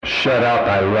Shut up,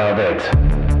 I love it.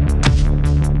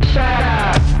 Shut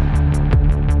up.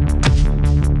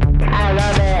 I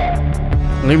love it.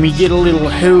 Let me get a little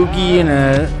hoagie and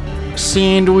a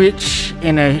sandwich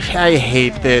and I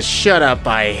hate this. Shut up,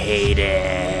 I hate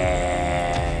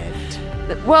it.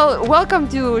 Well, welcome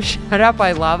to Shut Up,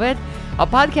 I Love It, a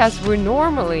podcast where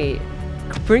normally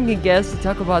bringing guests to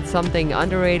talk about something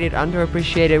underrated,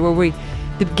 underappreciated, where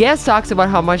the guest talks about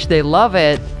how much they love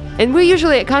it, and we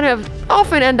usually kind of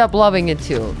often end up loving it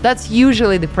too. That's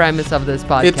usually the premise of this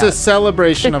podcast. It's a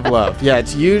celebration of love. Yeah,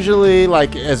 it's usually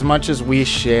like as much as we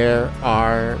share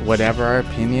our whatever our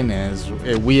opinion is,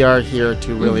 we are here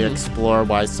to really explore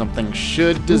why something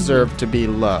should deserve to be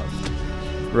loved,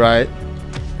 right?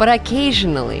 But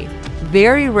occasionally,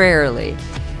 very rarely,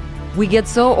 we get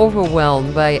so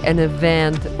overwhelmed by an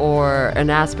event or an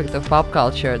aspect of pop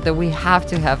culture that we have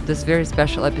to have this very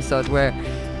special episode where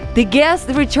the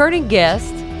returning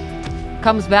guest,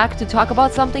 comes back to talk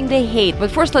about something they hate. But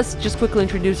first, let's just quickly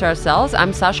introduce ourselves.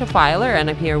 I'm Sasha Filer,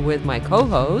 and I'm here with my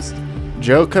co-host,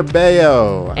 Joe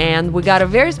Cabello. And we got a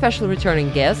very special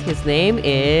returning guest. His name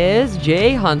is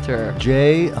Jay Hunter.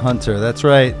 Jay Hunter, that's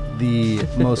right. The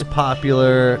most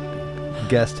popular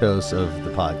guest host of the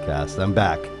podcast. I'm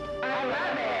back.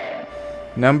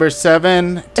 Number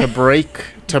 7, to break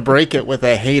it with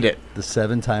a hate it. The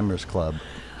Seven Timers Club.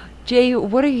 Jay,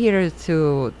 what are you here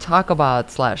to talk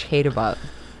about / hate about?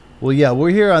 Well, yeah, we're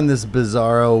here on this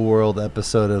Bizarro World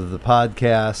episode of the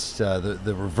podcast,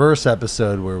 the reverse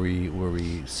episode where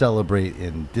we celebrate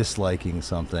in disliking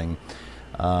something.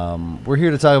 We're here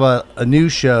to talk about a new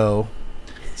show.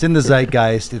 It's in the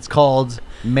zeitgeist. It's called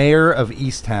Mayor of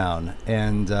Easttown,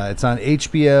 and it's on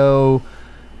HBO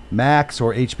Max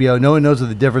or HBO. No one knows what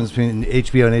the difference between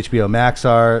HBO and HBO Max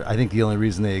are. I think the only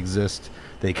reason they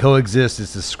coexist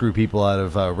is to screw people out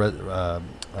of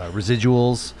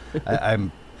residuals.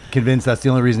 I'm convinced that's the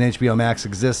only reason HBO Max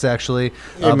exists, actually.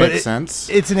 It makes sense.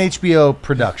 It's an HBO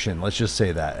production, let's just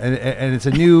say that. And it's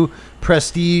a new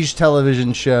prestige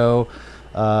television show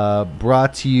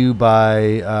brought to you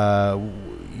by,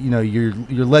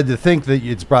 you're led to think that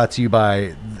it's brought to you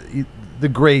by the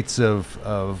greats of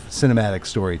cinematic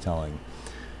storytelling,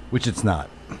 which it's not.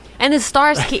 And it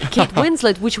stars Kate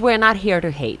Winslet, which we're not here to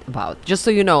hate about. Just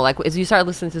so you know, like as you start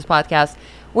listening to this podcast,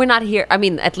 we're not here. I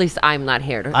mean, at least I'm not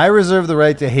here to. I reserve the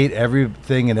right to hate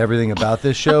everything and everything about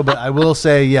this show, but I will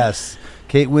say, yes,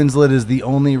 Kate Winslet is the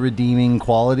only redeeming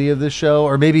quality of this show,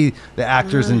 or maybe the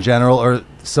actors in general, or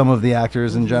some of the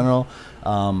actors in general.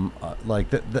 That's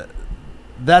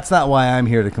not why I'm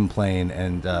here to complain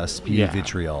and spew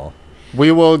vitriol.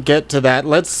 We will get to that.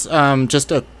 Let's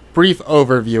just a brief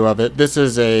overview of it. This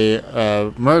is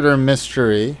a murder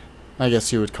mystery, I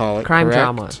guess you would call it. Crime correct?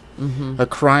 drama. Mm-hmm. A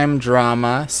crime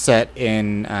drama set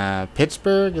in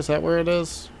Pittsburgh. Is that where it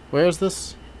is? Where is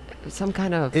this? Some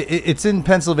kind of. It's in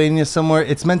Pennsylvania somewhere.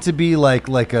 It's meant to be like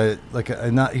a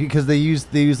not, because they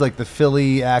use like the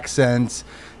Philly accents.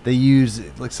 They use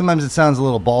like sometimes it sounds a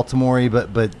little Baltimore-y,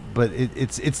 but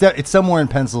it's somewhere in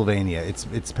Pennsylvania.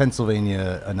 It's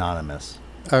Pennsylvania anonymous.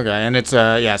 Okay, and it's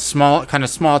a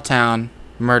small town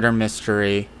murder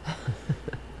mystery.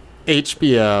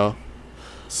 HBO.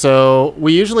 So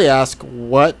we usually ask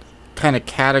what kind of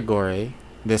category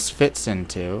this fits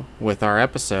into with our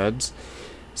episodes.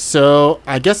 So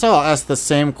I guess I'll ask the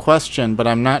same question, but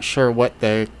I'm not sure what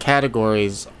the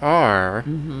categories are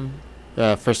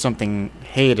for something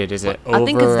hated. Is it over? I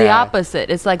think it's the opposite.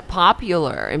 It's like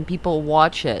popular and people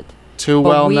watch it. Too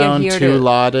well known, too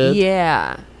lauded.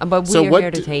 Yeah, but we are here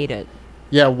to hate it.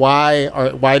 Yeah,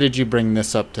 why did you bring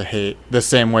this up to hate the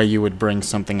same way you would bring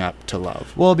something up to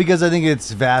love? Well, because I think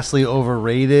it's vastly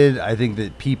overrated. I think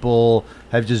that people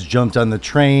have just jumped on the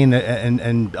train,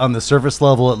 and on the surface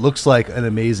level, it looks like an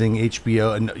amazing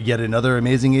HBO, and yet another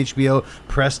amazing HBO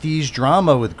prestige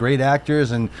drama with great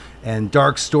actors and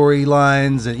dark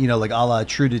storylines, and like a la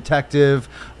True Detective,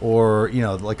 or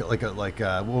like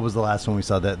what was the last one we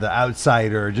saw? The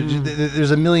Outsider.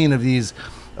 There's a million of these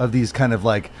kind of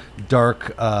like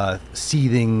dark,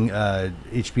 seething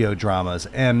HBO dramas,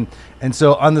 and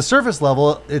so on the surface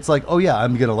level, it's like, oh yeah,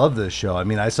 I'm gonna love this show. I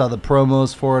mean, I saw the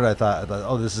promos for it. I thought,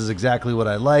 oh, this is exactly what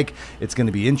I like. It's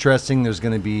gonna be interesting. There's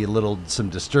gonna be some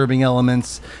disturbing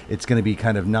elements. It's gonna be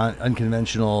kind of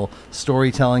unconventional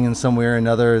storytelling in some way or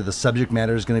another. The subject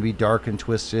matter is gonna be dark and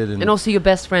twisted, and also your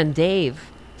best friend Dave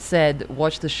said,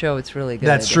 watch the show, it's really good.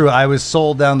 That's true. I was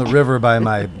sold down the river by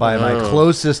my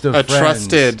closest of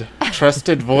friends.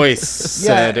 trusted voice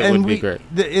said it would be great.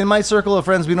 In my circle of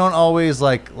friends, we don't always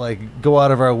like go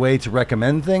out of our way to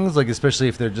recommend things, like especially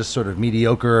if they're just sort of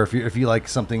mediocre, or if you like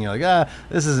something, you're like,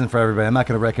 this isn't for everybody. I'm not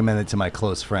going to recommend it to my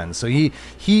close friends. So he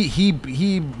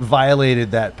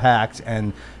violated that pact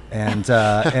and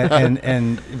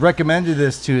recommended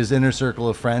this to his inner circle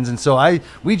of friends, and so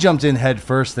we jumped in head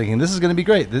first, thinking this is going to be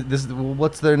great. This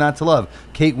what's there not to love?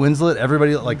 Kate Winslet,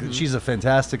 everybody she's a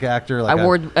fantastic actor. Like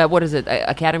what is it?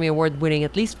 Academy Award winning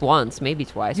at least once, maybe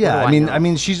twice. Yeah, I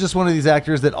mean, she's just one of these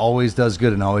actors that always does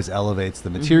good and always elevates the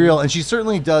material, and she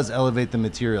certainly does elevate the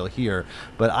material here.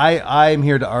 But I'm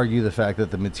here to argue the fact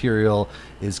that the material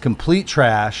is complete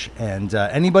trash, and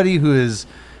anybody who's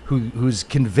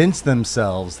convinced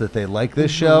themselves that they like this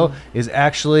show is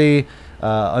actually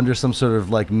under some sort of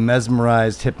like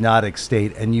mesmerized hypnotic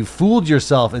state, and you fooled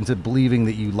yourself into believing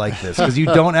that you like this because you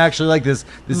don't actually like this.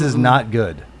 This is not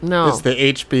good. No, it's the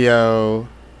HBO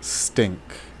stink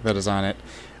that is on it.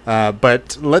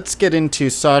 But let's get into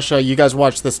Sasha. You guys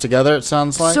watched this together, it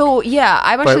sounds like. So yeah,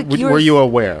 I'm actually curious. Were you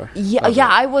aware? Yeah,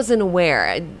 I wasn't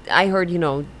aware. I heard,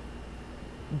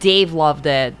 Dave loved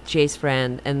it, Jay's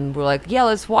friend, and we're like, yeah,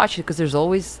 let's watch it because there's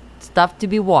always stuff to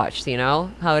be watched, you know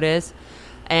how it is.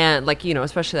 And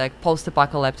especially like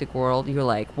post-apocalyptic world, you're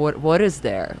like, what is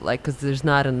there? Like, because there's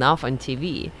not enough on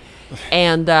TV.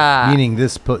 And meaning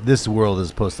this world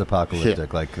is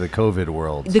post-apocalyptic, like the COVID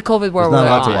world. The COVID world. There's not a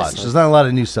lot to watch. There's not a lot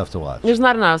of new stuff to watch. There's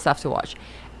not enough stuff to watch.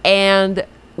 And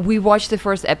we watched the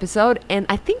first episode, and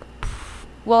I think,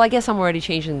 I guess I'm already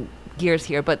changing gears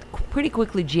here, but pretty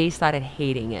quickly Jay started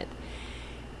hating it,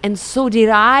 and so did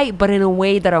I, but in a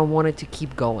way that I wanted to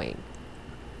keep going.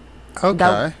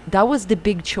 Okay. That was the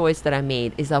big choice that I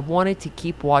made, is I wanted to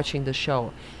keep watching the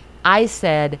show. I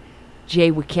said,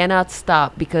 Jay, we cannot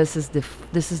stop because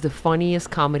this is the funniest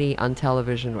comedy on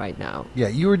television right now. Yeah,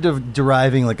 you were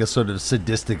deriving like a sort of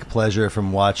sadistic pleasure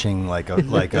from watching like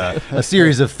a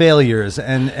series of failures,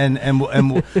 and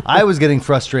I was getting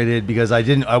frustrated because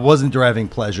I wasn't deriving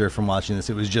pleasure from watching this.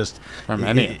 It was just from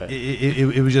any of it.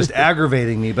 It was just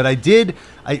aggravating me. But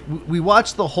we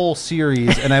watched the whole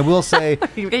series, and I will say,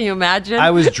 can you imagine?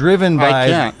 I was driven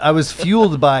by, I was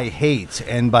fueled by hate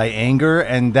and by anger,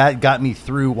 and that got me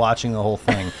through watching the whole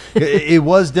thing. It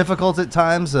was difficult at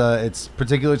times. It's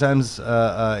particular times.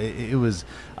 It was.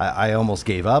 I almost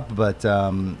gave up, but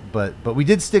we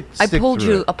did stick. I pulled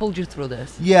through you. it. I pulled you through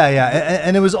this. Yeah,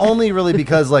 and it was only really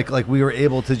because like we were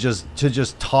able to just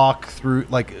talk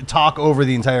over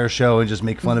the entire show and just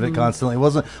make fun of it constantly. It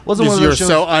wasn't one of those you were shows.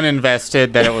 so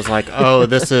uninvested that it was like, oh,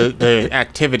 this is the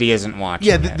activity isn't watching.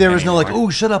 Yeah, there was no like, anymore. oh,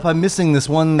 shut up, I'm missing this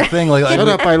one thing. Like, Shut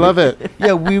up, I love it.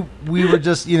 Yeah, we were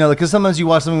just because sometimes you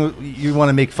watch something, you want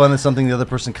to make fun of something, the other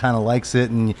person kind of likes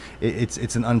it, and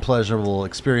it's an unpleasurable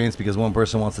experience because one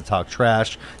person wants to talk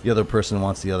trash, the other person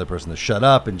wants the other person to shut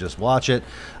up and just watch it,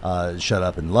 shut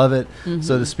up and love it,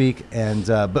 so to speak. And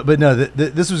but no,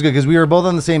 this was good because we were both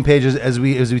on the same page as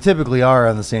we typically are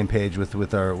on the same page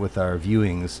with our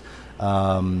viewings.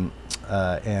 And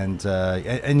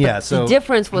yeah, so the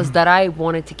difference was that I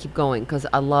wanted to keep going because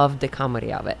I loved the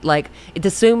comedy of it. Like, the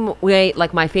same way,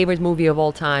 like my favorite movie of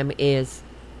all time is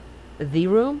The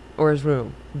Room, or is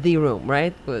Room? The Room,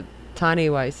 right? With Tommy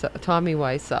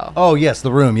Wiseau. Oh yes,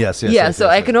 The Room. Yes. So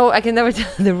I can never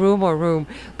tell The Room or Room,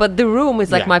 but The Room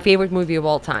is like Yeah. my favorite movie of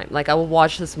all time. Like, I will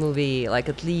watch this movie like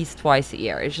at least twice a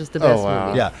year. It's just the best wow.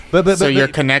 movie. Yeah, but So you're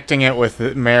connecting it with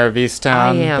Mayor of Easttown,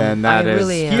 I am. then that I is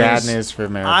really am. bad news for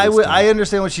Mayor of Easttown. I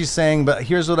understand what she's saying, but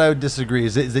here's what I would disagree: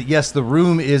 is that yes, The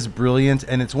Room is brilliant,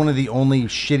 and it's one of the only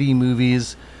shitty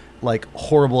movies, like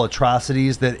horrible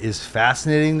atrocities, that is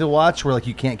fascinating to watch, where like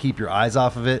you can't keep your eyes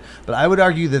off of it. But I would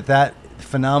argue that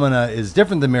phenomena is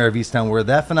different than Mayor of Easttown, where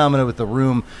that phenomena with The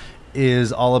Room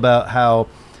is all about how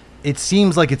it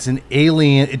seems like it's an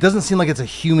alien. It doesn't seem like it's a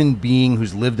human being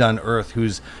who's lived on Earth,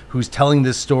 who's telling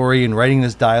this story and writing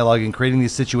this dialogue and creating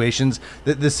these situations.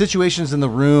 The situations in The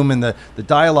Room and the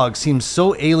dialogue seems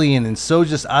so alien and so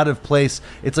just out of place.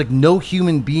 It's like no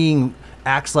human being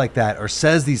acts like that or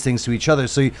says these things to each other.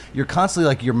 So you're constantly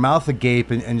like your mouth agape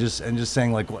and just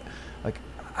saying like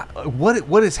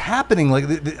what is happening? Like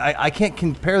I can't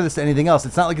compare this to anything else.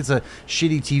 It's not like it's a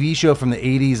shitty TV show from the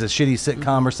 80s, a shitty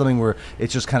sitcom or something where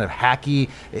it's just kind of hacky.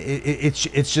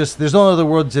 It's just, there's no other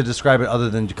word to describe it other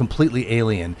than completely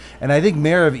alien. And I think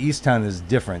Mayor of Easttown is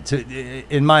different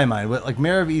in my mind. Like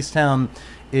Mayor of Easttown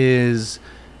is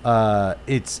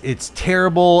it's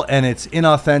terrible and it's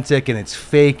inauthentic and it's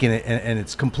fake and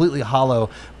it's completely hollow.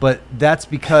 But that's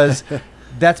because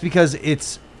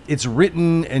it's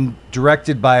written and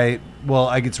directed by,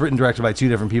 it's written and directed by two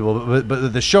different people,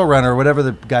 but the showrunner, whatever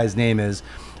the guy's name is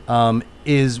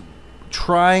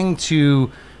trying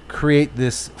to create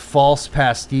this false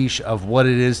pastiche of what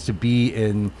it is to be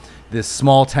in this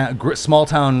small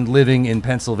town living in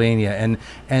Pennsylvania,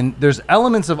 and there's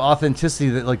elements of authenticity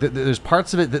that like there's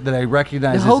parts of it that I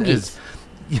recognize The hoagies.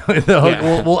 as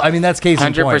well, I mean, that's case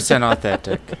in point. 100%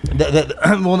 authentic.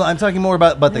 Well, no, I'm talking more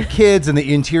about the kids and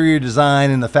the interior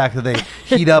design and the fact that they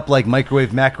heat up like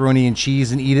microwave macaroni and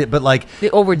cheese and eat it. But like They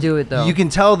overdo it though. you can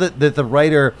tell that the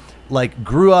writer like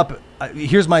grew up.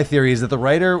 Here's my theory: is that the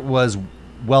writer was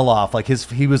well off. Like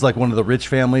he was like one of the rich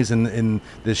families in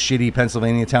this shitty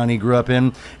Pennsylvania town he grew up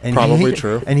in. And Probably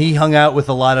true. And he hung out with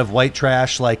a lot of white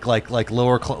trash, like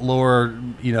lower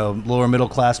middle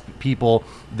class people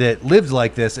that lived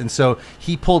like this. And so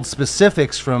he pulled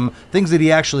specifics from things that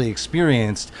he actually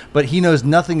experienced, but he knows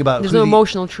nothing about. There's no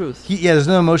emotional truth. There's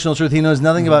no emotional truth. He knows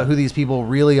nothing about who these people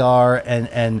really are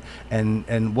and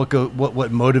what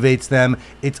motivates them.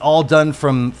 It's all done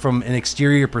from an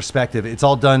exterior perspective. It's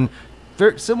all done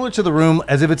very similar to The Room,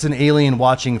 as if it's an alien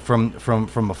watching from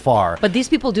afar. But these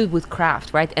people do it with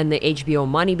craft, right? And the HBO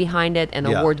money behind it and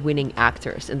Yeah. award-winning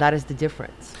actors, and that is the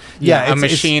difference. A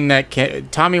machine that can.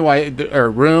 Tommy White or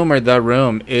Room or The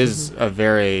Room is a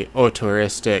very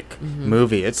auteuristic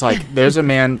movie. It's like there's a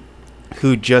man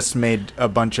who just made a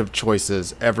bunch of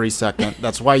choices every second.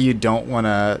 That's why you don't want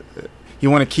to. You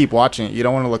want to keep watching it. You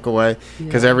don't want to look away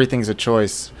because everything's a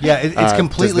choice. Yeah, it's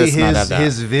completely Does this not have that?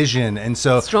 his vision, and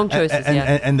so Strong choices,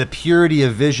 and the purity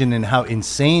of vision and how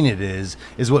insane it is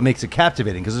what makes it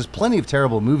captivating. Because there's plenty of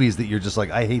terrible movies that you're just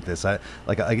like, I hate this.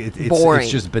 Boring.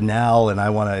 It's just banal, and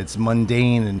it's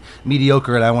mundane and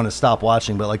mediocre, and I want to stop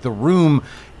watching. But like The Room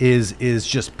is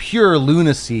just pure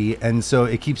lunacy, and so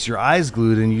it keeps your eyes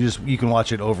glued, and you can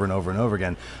watch it over and over and over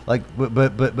again. Like,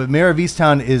 but Mayor of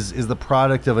Easttown is the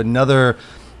product of another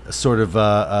sort of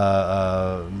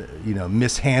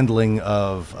mishandling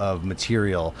of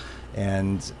material.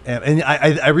 And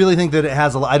I really think that it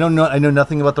has a lot. I know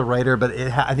nothing about the writer, but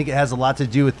I think it has a lot to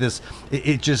do with this.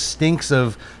 It just stinks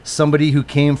of somebody who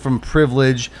came from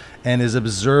privilege and is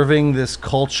observing this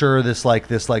culture, this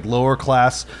lower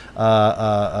class,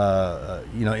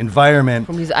 environment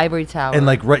From his ivory tower. and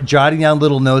like jotting down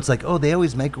little notes like, oh, they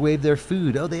always microwave their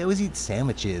food. Oh, they always eat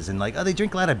sandwiches, and like, oh, they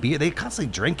drink a lot of beer. They're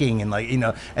constantly drinking, and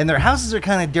and their houses are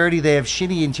kind of dirty. They have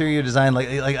shitty interior design. Like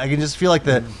I can just feel like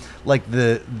the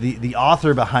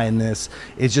author behind this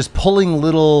is just pulling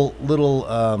little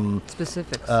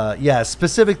specifics.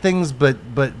 specific things, but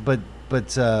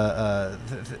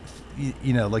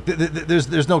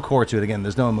there's no core to it. Again,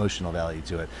 there's no emotional value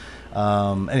to it.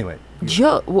 Anyway,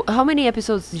 Joe, how many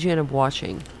episodes did you end up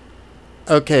watching?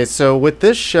 Okay, so with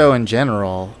this show in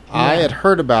general, I had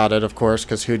heard about it, of course,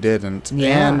 because who didn't?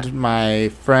 Yeah. And my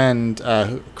friend,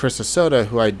 Chris Asota,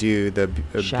 who I do the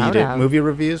Shout Beat It out. movie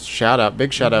reviews. Shout out,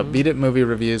 big shout out. Beat It movie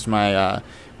reviews, my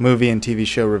movie and TV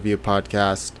show review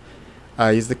podcast.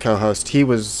 He's the co-host. He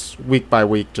was week by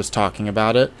week just talking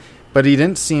about it, but he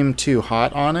didn't seem too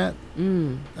hot on it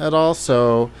at all.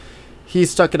 So he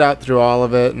stuck it out through all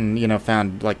of it and,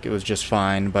 found like it was just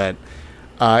fine, but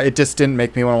it just didn't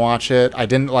make me want to watch it. I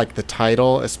didn't like the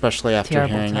title, especially after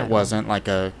Terrible hearing title. it wasn't like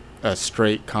a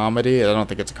straight comedy. I don't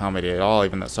think it's a comedy at all,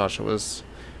 even though Sasha was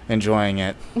enjoying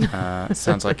it. It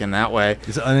sounds like in that way.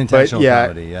 it's an unintentional yeah,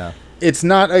 comedy. Yeah. It's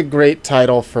not a great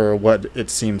title for what it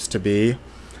seems to be.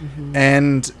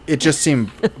 And it just seemed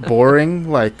boring,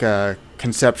 like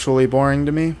conceptually boring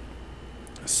to me.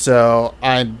 So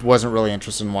I wasn't really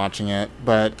interested in watching it,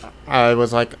 but I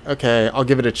was like, okay, I'll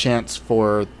give it a chance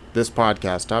for this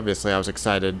podcast. Obviously, I was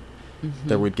excited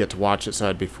that we'd get to watch it, so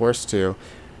I'd be forced to.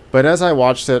 But as I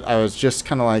watched it, I was just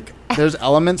kind of like, there's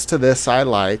elements to this I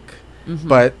like,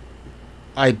 but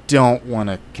I don't want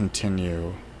to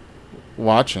continue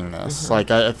watching this.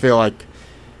 Like, I feel like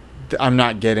I'm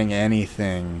not getting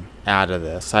anything out of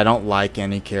this. I don't like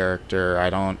any character. I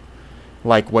don't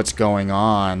like what's going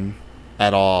on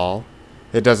at all.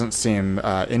 It doesn't seem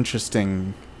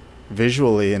interesting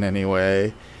visually in any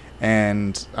way,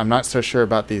 and I'm not so sure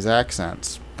about these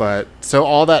accents. But so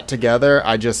all that together,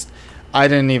 I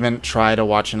didn't even try to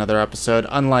watch another episode.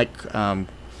 Unlike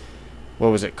what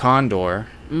was it, Condor?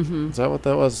 Is that what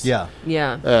that was? Yeah.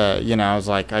 Yeah. I was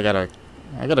like, I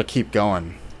gotta keep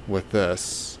going with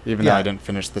this, even though Yeah. I didn't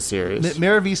finish the series.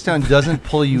 Mayor of Easttown doesn't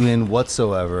pull you in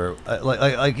whatsoever.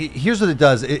 Like here's what it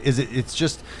does.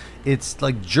 It's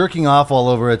like jerking off all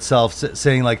over itself,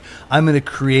 saying like, I'm going to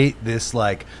create this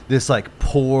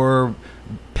poor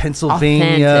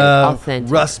Pennsylvania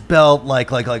Authentic. Rust Belt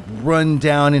like run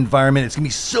down environment. It's gonna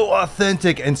be so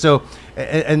authentic, and so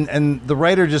and the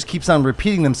writer just keeps on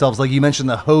repeating themselves, like you mentioned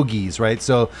the hoagies, right?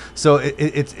 So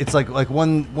it's like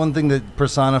one thing that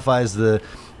personifies the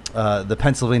the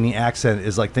Pennsylvania accent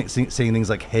is like saying things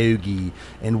like hoagie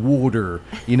and water,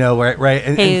 you know, right,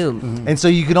 and so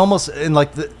you can almost, and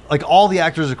like all the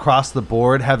actors across the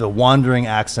board have the wandering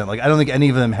accent. Like I don't think any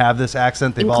of them have this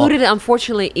accent. They've included,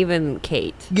 unfortunately, even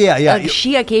Kate. Yeah. Like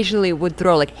she occasionally would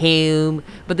throw like ham,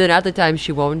 but then at the time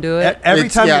she won't do it. Every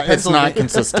time it's not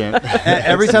consistent.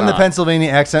 Every time the Pennsylvania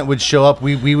accent would show up,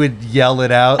 we would yell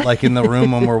it out like in the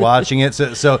room when we're watching it.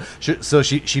 So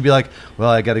she'd be like, "Well,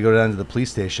 I got to go down to the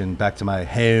police station, back to my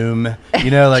home."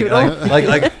 You know, like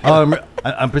oh,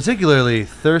 I'm particularly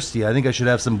thirsty. I think I should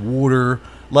have some water.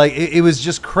 Like it was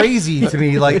just crazy to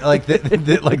me, like the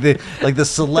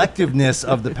selectiveness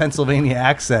of the Pennsylvania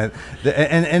accent,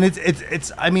 and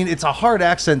it's I mean it's a hard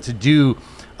accent to do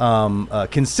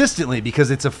consistently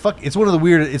because it's one of the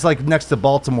weird. It's like next to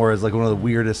Baltimore is like one of the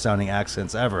weirdest sounding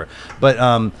accents ever. But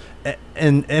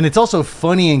and it's also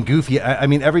funny and goofy. I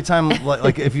mean every time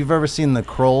like if you've ever seen the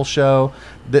Kroll show,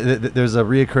 there's a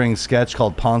reoccurring sketch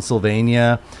called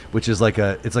Ponsylvania, which is like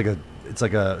a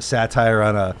satire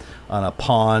on a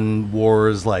pawn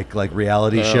wars like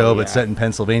reality show, but set in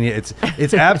Pennsylvania.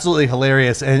 It's absolutely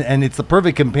hilarious, and it's the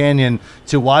perfect companion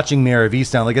to watching Mayor of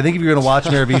Easttown. Like I think if you're going to watch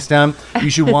Mayor of Easttown, you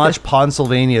should watch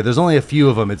Ponsylvania. There's only a few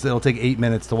of them. It'll take 8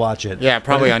 minutes to watch it. Yeah,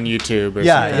 probably on YouTube. Or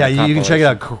Yeah. You can check it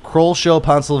out. Kroll Show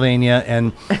Ponsylvania,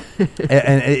 and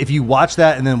if you watch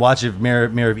that and then watch Mayor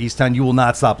of Easttown, you will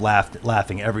not stop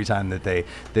laughing every time that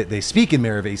they speak in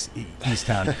Mayor of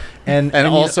Easttown, and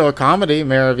also a comedy,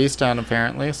 Mayor of Easttown,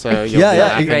 apparently. So you'll be Yeah,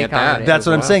 laughing great at that. comedy. That's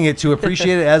what I'm saying. To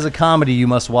appreciate it as a comedy, you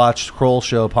must watch Kroll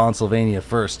Show Ponsylvania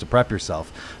first to prep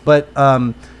yourself. But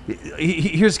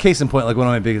here's case in point. Like one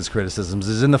of my biggest criticisms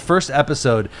is in the first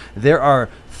episode, there are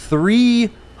 3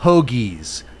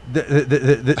 hoagies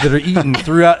that are eaten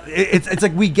throughout. It's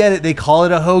like we get it. They call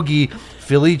it a hoagie.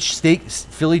 Philly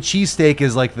cheesesteak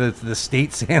is like the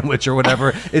state sandwich or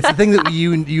whatever. It's the thing that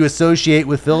you associate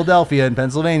with Philadelphia and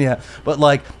Pennsylvania. But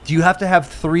like, do you have to have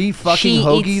 3 fucking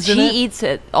hoagies in it? She eats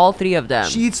it, all 3 of them.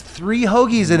 She eats 3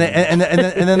 hoagies in it, and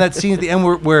then that scene at the end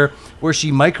where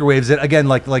she microwaves it again.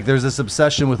 Like there's this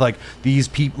obsession with like these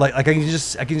people. Like I can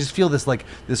just feel this like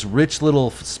this rich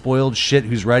little spoiled shit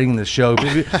who's writing the show.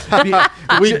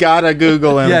 We gotta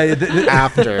Google him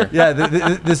after. Yeah,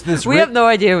 this we have no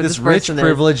idea who this this rich person is.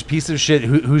 privileged piece of shit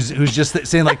who's just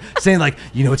saying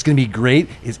you know what's gonna be great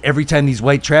is every time these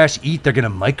white trash eat, they're gonna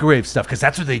microwave stuff because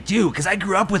that's what they do. Because I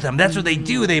grew up with them. That's what they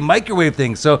do. They microwave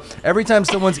things. So every time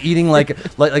someone's eating like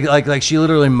she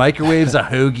literally microwaves a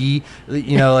hoagie,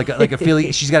 you know, like a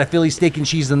Philly. She's got a Philly steak and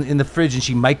cheese in the fridge, and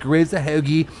she microwaves the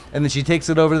hoagie, and then she takes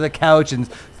it over to the couch, and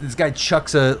this guy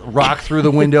chucks a rock through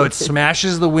the window. It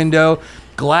smashes the window.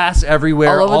 Glass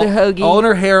everywhere, all over the hoagie, all in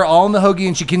her hair, all in the hoagie,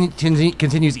 and she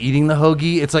continues eating the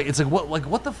hoagie. It's like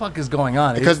what the fuck is going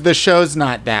on? Because the show's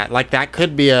not that. Like that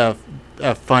could be a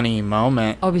funny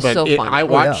moment. Oh, it'd be so funny. I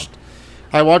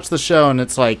watched the show, and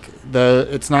it's like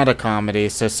it's not a comedy,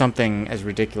 so something as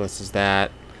ridiculous as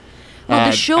that. Well,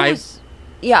 the show is.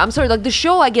 Yeah, I'm sorry. Like the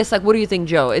show, I guess. Like, what do you think,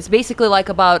 Joe? It's basically like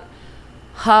about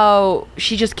how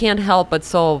she just can't help but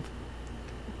solve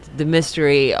the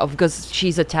mystery of, because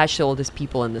she's attached to all these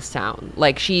people in this town.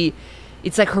 Like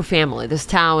it's like her family. This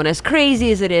town, as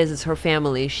crazy as it is, it's her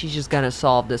family. She's just gonna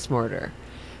solve this murder.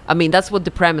 I mean, that's what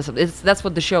the premise of it. That's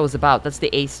what the show is about. That's the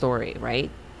A story, right?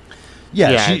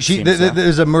 Yeah,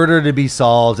 there's a murder to be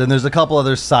solved, and there's a couple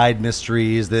other side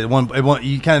mysteries that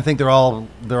you kind of think they're all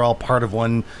part of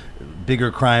one bigger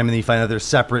crime, and then you find out they're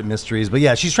separate mysteries. But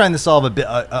yeah, she's trying to solve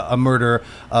a murder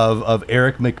of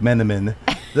Eric McMenamin.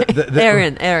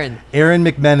 Aaron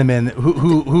McMenamin,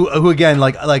 who again,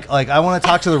 like I want to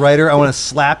talk to the writer. I want to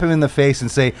slap him in the face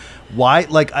and say, why?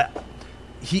 Like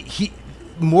he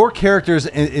more characters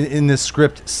in this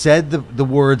script said the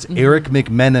words Eric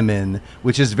McMenamin,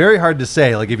 which is very hard to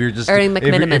say. Like if you're just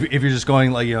if you're just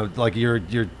going like, you know, like you're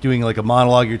doing like a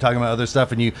monologue, you're talking about other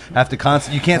stuff, and you have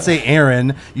to you can't say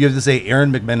Aaron, you have to say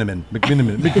Aaron McMenamin.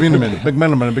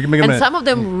 And some of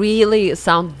them really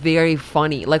sound very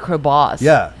funny, like her boss.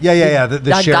 Yeah. The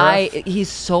that sheriff guy, he's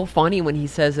so funny when he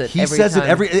says it.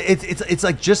 It's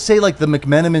like, just say like the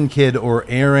McMenamin kid or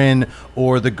Aaron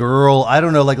or the girl. I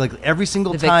don't know, like every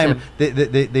single time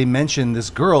they mention this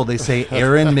girl, they say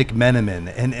Aaron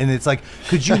McMenamin, and it's like,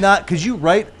 could you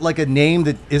write like a name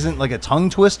that isn't like a tongue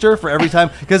twister for every time,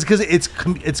 because it's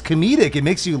comedic. It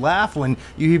makes you laugh when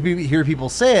you hear people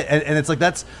say it, and it's like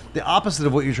that's the opposite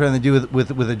of what you're trying to do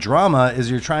with a drama. Is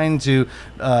you're trying to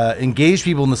engage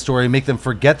people in the story, make them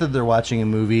forget that they're watching a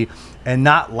movie, and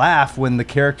not laugh when the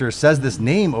character says this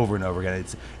name over and over again.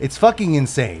 It's fucking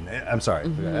insane. I'm sorry.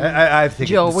 I've taken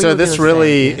Joe, what So you this gonna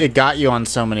really say? it got you on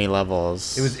so many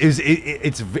levels.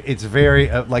 it's very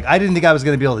like I didn't think I was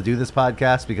going to be able to do this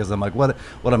podcast because I'm like, what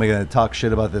am I going to talk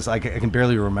shit about this? I can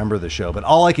barely remember the show, but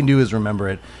all I can do is remember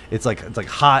it. It's like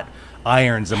hot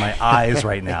irons in my eyes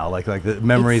right now, like the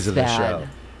memories It's of the bad. show.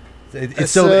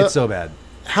 It's so bad.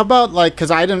 How about like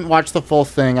because I didn't watch the full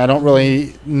thing, I don't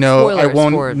really know. I Spoilers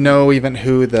won't for it. know even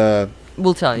who the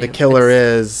We'll tell you. killer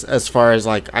It's- is. As far as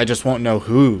like, I just won't know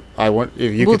who. I want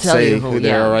if you We'll could tell say you who who, they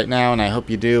yeah. are right now, and I hope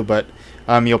you do. But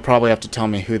you'll probably have to tell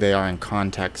me who they are in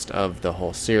context of the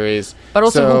whole series. But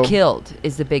also, So- who killed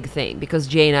is the big thing because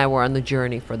Jay and I were on the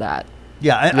journey for that.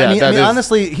 Yeah, I Yeah, mean, that is-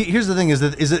 honestly, here's the thing: is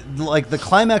it like the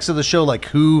climax of the show, like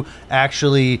who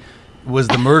actually was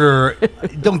the murderer?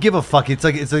 Don't give a fuck. It's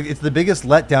like it's the biggest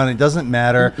letdown. It doesn't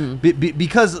matter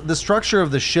because the structure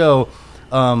of the show,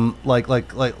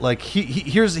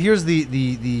 here's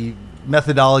the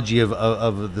methodology of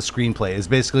the screenplay is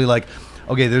basically like,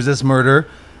 okay, there's this murder.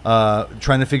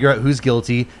 Trying to figure out who's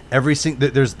guilty.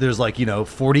 There's like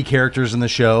 40 characters in the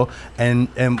show, and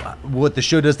what the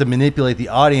show does to manipulate the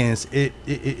audience,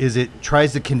 it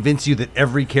tries to convince you that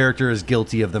every character is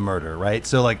guilty of the murder, right?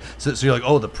 So you're like,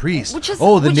 oh, the priest, Which is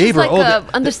oh, the neighbor, like oh, a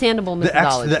understandable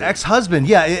methodology. the ex-husband,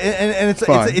 yeah, and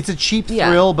it's a cheap Yeah.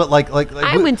 thrill, but like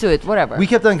I'm into it. Whatever. we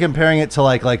kept on comparing it to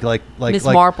like Miss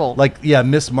Marple.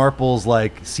 Miss Marple's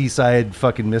like Seaside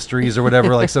fucking Mysteries or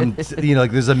whatever, like some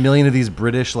like there's a million of these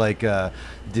British like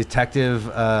detective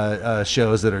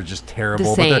shows that are just terrible,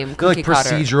 The but same, they're like cookie cutter.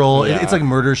 procedural. Yeah. It's like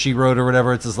Murder She Wrote or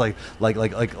whatever. It's just like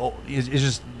it's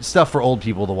just stuff for old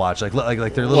people to watch, like they're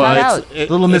little Shout Well, out.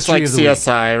 little it's mystery like of the week.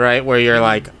 CSI, right? Where you're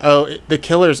like, oh, the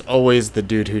killer's always the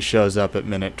dude who shows up at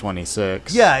minute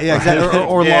 26. Yeah, exactly.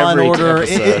 Or Law and Every Order.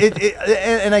 episode.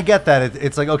 And I get that.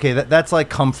 It's like, okay, that's like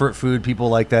comfort food. People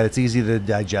like that. It's easy to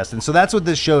digest. And so that's what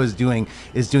this show is doing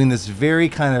this very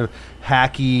kind of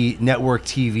hacky network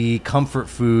TV comfort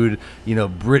food,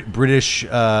 British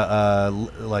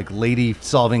like lady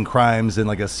solving crimes in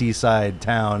like a seaside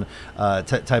town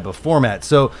type of format.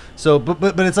 But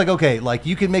it's like, okay, like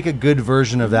you can make a good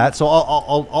version of that. So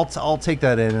I'll take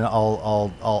that in and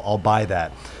I'll buy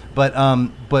that. But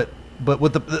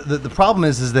what the problem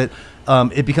is that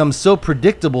it becomes so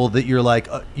predictable that you're like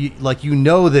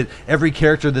that every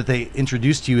character that they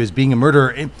introduce to you is being a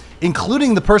murderer,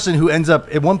 including the person who ends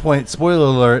up at one point. Spoiler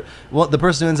alert! Well, the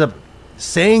person who ends up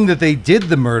saying that they did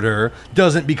the murder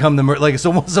doesn't become the murder. Like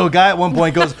so a guy at one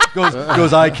point goes,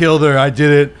 I killed her, I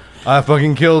did it. I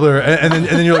fucking killed her, and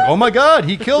then you're like, oh my god,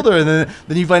 he killed her, and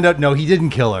then you find out no, he didn't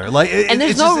kill her. Like, and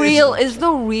there's no real.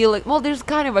 Well, there's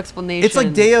kind of explanation. It's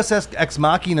like Deus Ex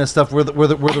Machina stuff, where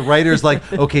the writer's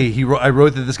like, okay, I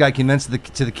wrote that this guy confessed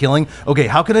to the killing. Okay,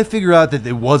 how can I figure out that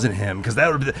it wasn't him? Because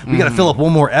we got to fill up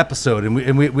one more episode,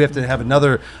 and we have to have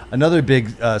another big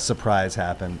surprise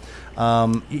happen.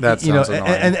 That sounds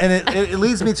annoying. And it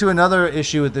leads me to another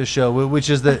issue with this show, which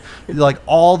is that like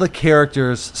all the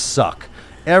characters suck.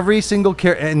 Every single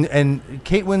character, and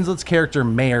Kate Winslet's character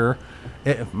Mare,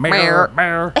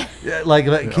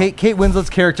 like Kate Winslet's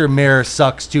character Mare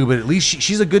sucks too, but at least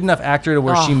she's a good enough actor to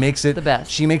where she makes it the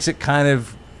best. She makes it kind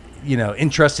of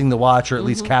interesting to watch, or at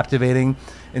least captivating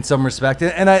in some respect.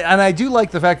 And I do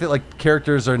like the fact that like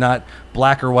characters are not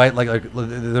black or white, like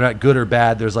they're not good or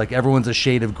bad. There's like everyone's a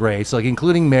shade of gray. So like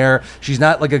including Mare, she's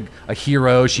not like a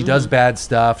hero. She does bad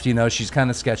stuff. She's kind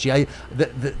of sketchy.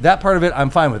 That part of it I'm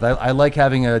fine with. I like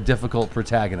having a difficult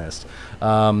protagonist.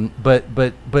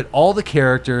 But all the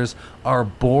characters are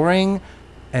boring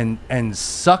and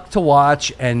suck to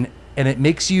watch, and it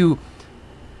makes you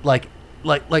like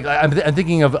I'm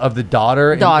thinking of the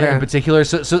daughter in particular.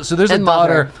 So there's And a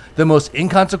daughter, mother. the most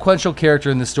inconsequential character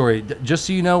in the story. Just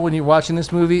so you know, when you're watching this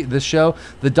show,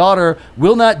 the daughter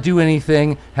will not do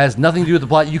anything, has nothing to do with the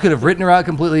plot. You could have written her out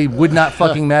completely, would not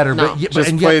fucking matter. No.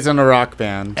 Just plays in a rock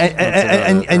band.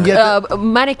 And yet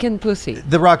Mannequin Pussy.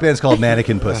 the rock band's called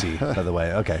Mannequin Pussy, by the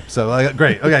way. Okay, so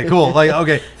great. Okay, cool. Like,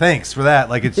 okay, thanks for that.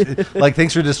 Like, it's like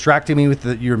thanks for distracting me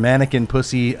with your Mannequin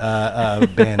Pussy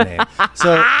band name.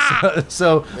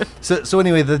 So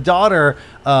anyway, the daughter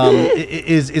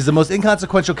is the most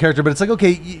inconsequential character, but it's like,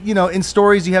 okay, in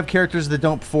stories you have characters that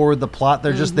don't forward the plot.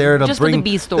 They're just there to Just for bring the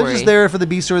B story. They're just there for the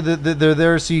B story. They're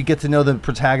there so you get to know the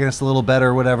protagonist a little better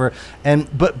or whatever. And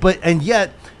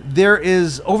yet there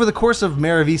is, over the course of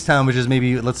Mare of Easttown, which is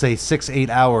maybe, let's say 6-8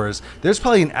 hours, there's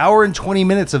probably an hour and 20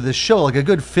 minutes of this show, like a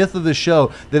good fifth of the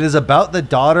show, that is about the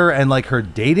daughter and like her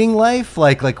dating life,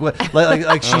 like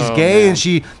she's gay and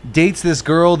she dates this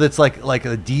girl that's like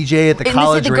a DJ at the And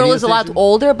college they say the radio girl is a lot station.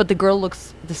 older, but the girl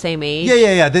the same age.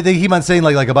 Yeah. They keep on saying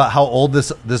like about how old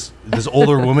this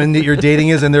older woman that you're dating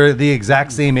is, and they're the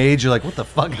exact same age. You're like, what the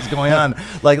fuck is going on?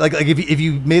 Like if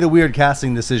you made a weird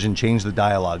casting decision, change the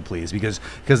dialogue, please, because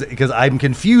I'm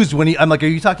confused when I'm like, are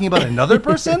you talking about another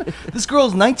person? This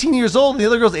girl's 19 years old, and the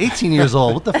other girl's 18 years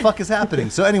old. What the fuck is happening?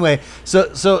 So anyway, so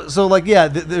like yeah,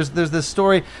 there's this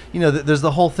story. There's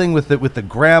the whole thing with the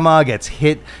grandma gets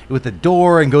hit with the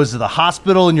door and goes to the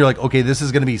hospital, and you're like, okay, this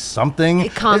is going to be something.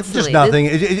 It's just nothing.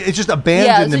 It's just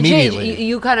abandoned immediately. Jay,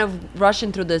 you kind of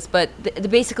rushing through this, but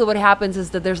basically what happens is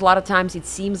that there's a lot of times it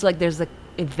seems like there's an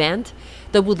event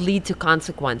that would lead to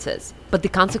consequences, but the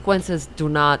consequences do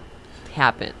not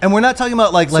happen. And we're not talking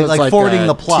about like forwarding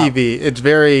the plot. TV. It's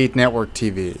very network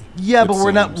TV. Yeah, but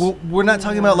we're not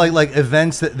talking about like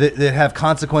events that have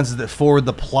consequences that forward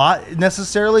the plot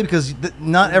necessarily, because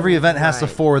not every event has to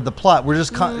forward the plot. We're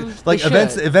just like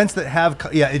events that have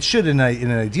it should in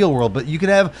an ideal world, but you can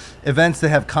have events that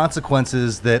have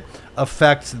consequences that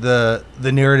affect the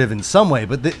narrative in some way.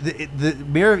 But the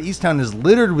Mayor of Easttown is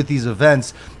littered with these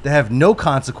events that have no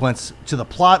consequence to the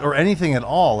plot or anything at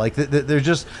all. Like they're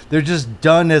just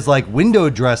done as like window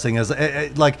dressing, as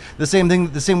like the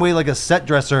same way like a set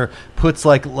dresser puts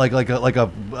like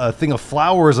a thing of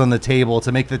flowers on the table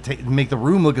to make the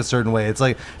room look a certain way. It's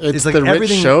like the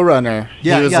rich showrunner.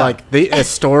 Yeah, he was like a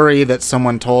story that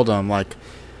someone told him, like,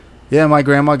 yeah, my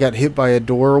grandma got hit by a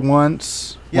door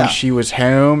once when she was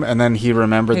home, and then he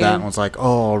remembered that and was like,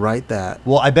 oh, I'll write that.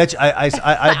 Well, I bet you,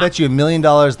 I bet you $1 million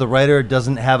the writer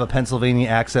doesn't have a Pennsylvania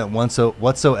accent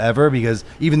whatsoever, because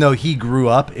even though he grew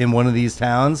up in one of these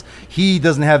towns, he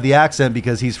doesn't have the accent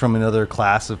because he's from another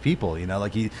class of people.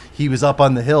 Like he was up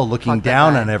on the hill looking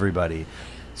down on everybody.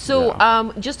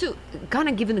 So just to kind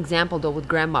of give an example though with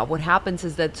grandma, what happens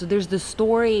is that there's the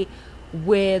story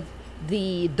with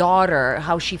the daughter,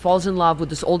 how she falls in love with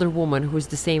this older woman who's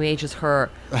the same age as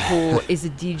her, who is a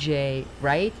DJ,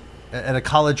 right? At a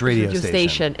college radio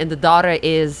station. And the daughter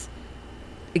is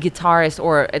a guitarist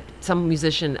or some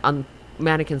musician on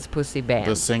Mannequin's Pussy Band.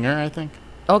 The singer, I think.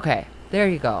 Okay, there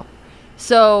you go.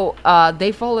 So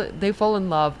they fall in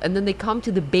love, and then they come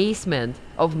to the basement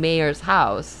of Mayor's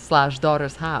house /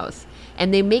 daughter's house,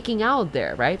 and they're making out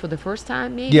there, right, for the first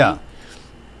time, maybe. Yeah.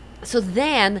 So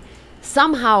then,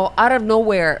 somehow, out of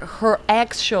nowhere, her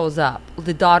ex shows up.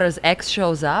 The daughter's ex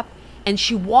shows up, and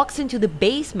she walks into the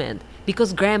basement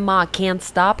because grandma can't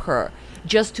stop her,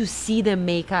 just to see them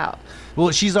make out.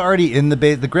 Well, she's already in the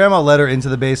the grandma let her into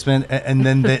the basement, and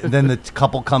then the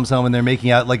couple comes home and they're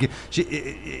making out. Like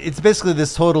it's basically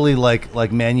this totally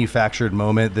like manufactured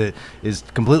moment that is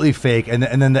completely fake. And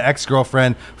then the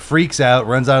ex-girlfriend freaks out,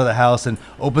 runs out of the house, and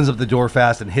opens up the door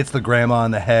fast and hits the grandma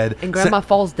on the head. And grandma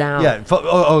falls down. Yeah.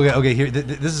 Okay. Here,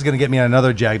 this is gonna get me on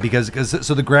another jag because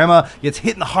the grandma gets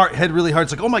hit in the head really hard.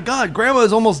 It's like, oh my god, grandma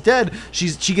is almost dead.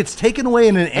 She gets taken away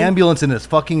in an ambulance in a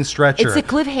fucking stretcher. It's a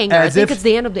cliffhanger. I think it's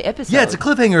the end of the episode. Yeah, it's a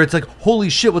cliffhanger. It's like, holy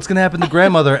shit, what's going to happen to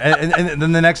grandmother? and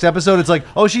then the next episode, it's like,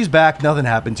 oh, she's back. Nothing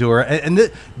happened to her. And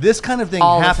this kind of thing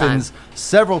happens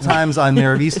several times on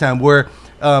Mayor of Easttown, where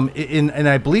in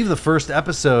I believe the first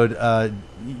episode,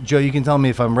 Joe, you can tell me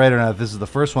if I'm right or not, if this is the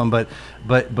first one, but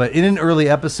in an early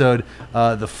episode,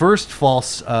 the first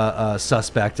false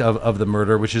suspect of the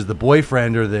murder, which is the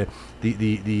boyfriend or the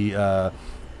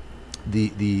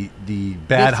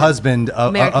bad husband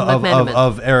of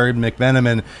Eric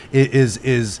McMenamin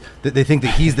is that they think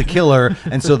that he's the killer,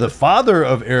 and so the father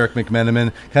of Eric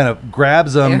McMenamin kind of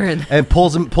grabs him and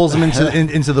pulls him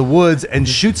into the woods and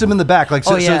shoots him in the back. Like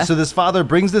so this father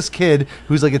brings this kid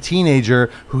who's like a teenager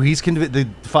who the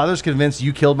father's convinced,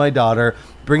 you killed my daughter.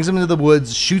 Brings him into the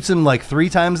woods, shoots him like 3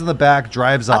 times in the back,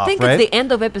 drives off. I think it's the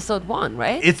end of episode 1,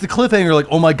 right? It's the cliffhanger, like,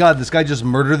 oh my god, this guy just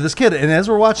murdered this kid. And as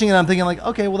we're watching it, I'm thinking like,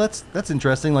 okay, well that's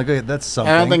interesting. Like, okay, that's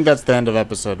something. I don't think that's the end of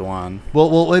episode 1.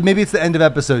 Well, maybe it's the end of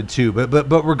episode 2.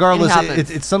 But regardless,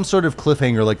 it's some sort of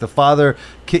cliffhanger. Like the father,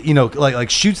 like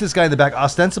shoots this guy in the back,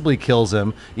 ostensibly kills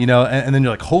him, and then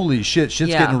you're like, holy shit's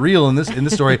getting real in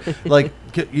this story. Like,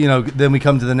 then we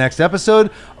come to the next episode.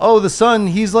 Oh, the son,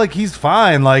 he's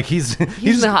fine. Like he's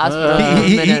in the hospital.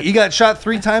 He got shot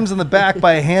 3 times in the back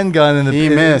by a handgun. He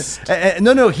missed.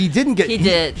 No, he didn't get. He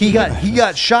did. He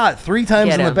got shot 3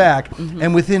 times in the back,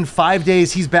 and within 5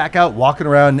 days he's back out walking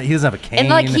around. He doesn't have a cane. And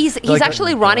like he's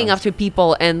actually running after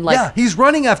people and like he's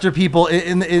running after people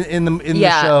in the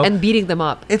show and beating them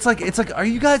up. It's like, are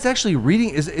you guys actually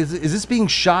reading? Is this being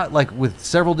shot like with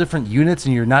several different units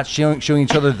and you're not showing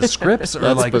each other the scripts?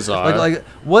 That's like bizarre. Like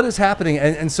what is happening?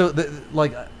 And so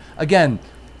again.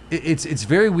 It's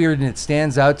very weird, and it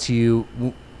stands out to you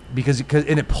because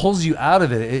it pulls you out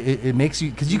of it. It makes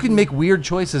you, because you can make weird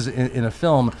choices in a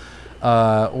film,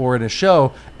 or in a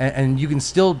show, and you can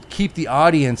still keep the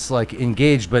audience like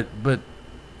engaged. But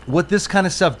what this kind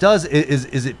of stuff does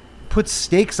is it puts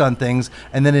stakes on things,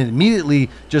 and then it immediately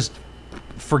just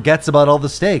forgets about all the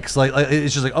stakes. Like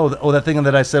it's just like, oh, that thing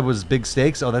that I said was big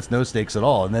stakes. Oh, that's no stakes at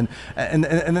all. And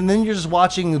then you're just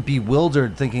watching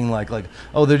bewildered, thinking like,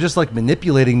 oh, they're just like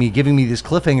manipulating me, giving me these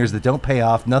cliffhangers that don't pay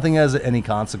off. Nothing has any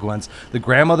consequence. The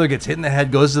grandmother gets hit in the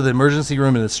head, goes to the emergency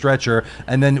room in a stretcher,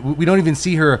 and then we don't even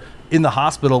see her in the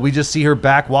hospital. We just see her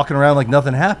back walking around like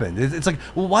nothing happened. It's like,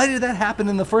 well, why did that happen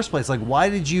in the first place? Like, why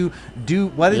did you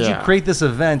create this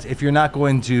event if you're not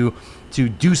going to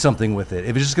do something with it?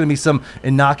 If it's just going to be some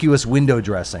innocuous window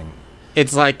dressing.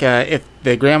 It's like if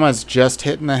the grandma's just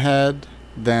hit in the head,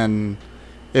 then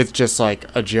it's just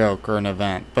like a joke or an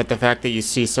event. But the fact that you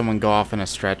see someone go off in a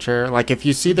stretcher, like if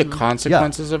you see the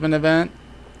consequences of an event,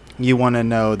 you want to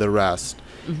know the rest.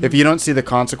 If you don't see the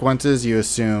consequences, you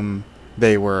assume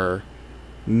they were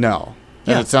no.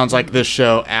 And it sounds like this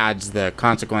show adds the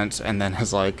consequence and then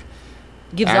has like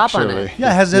gives up on it.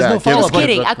 Yeah, has no follow-up. Just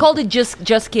kidding. I called it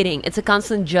just kidding. It's a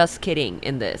constant just kidding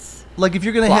in this. Like if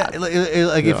you're gonna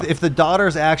if the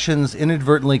daughter's actions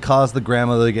inadvertently cause the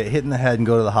grandmother to get hit in the head and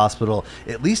go to the hospital,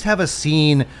 at least have a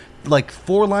scene, like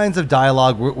 4 lines of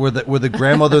dialogue where the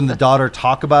grandmother and the daughter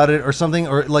talk about it or something,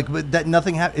 or like that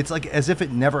nothing happened. It's like as if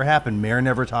it never happened. Mayor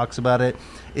never talks about it.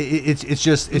 It's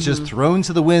just thrown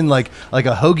to the wind like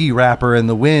a hoagie wrapper in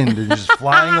the wind and just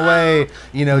flying away,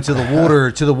 to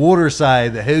the water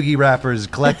side. The hoagie wrapper is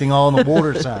collecting all on the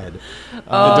water side. It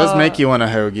does make you want a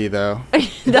hoagie, though.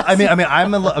 I mean,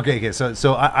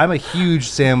 so I'm a huge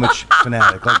sandwich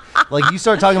fanatic. Like you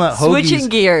start talking about hoagies, switching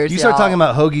gears. You start talking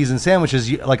about hoagies and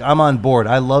sandwiches. Like I'm on board.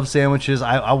 I love sandwiches.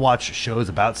 I watch shows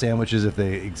about sandwiches if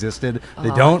they existed.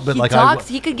 They don't, but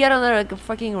he could get on a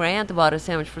fucking rant about a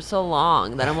sandwich for so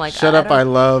long that I'm like, shut up! I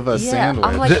love a sandwich.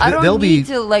 I'm like, I don't need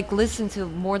to like listen to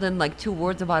more than like 2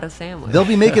 words about a sandwich. They'll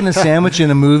be making a sandwich in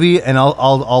a movie, and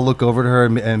I'll look over to her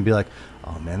and be like,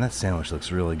 oh man, that sandwich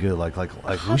looks really good. Like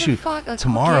we should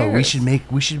tomorrow. We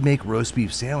should make roast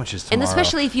beef sandwiches tomorrow. And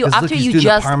especially if after you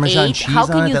just ate, how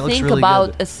can you think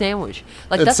about a sandwich?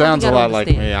 Like it that's sounds a lot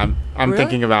understand. like me. I'm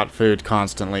thinking about food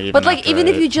constantly. But like even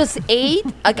if you just ate,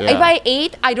 like if I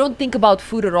ate, I don't think about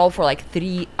food at all for like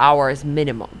 3 hours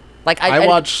minimum. Like I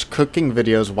watch cooking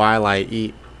videos while I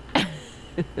eat.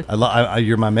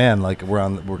 You're my man. Like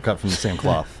we're cut from the same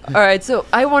cloth. All right, so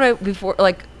I want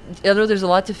to I know there's a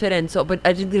lot to fit in, but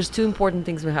I think there's 2 important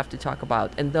things we have to talk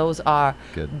about, and those are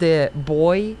the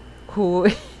boy who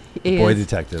is boy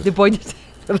detective. The boy detective.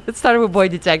 Let's start with boy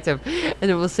detective, and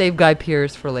then we'll save Guy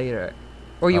Pearce for later.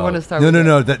 Or you want to start?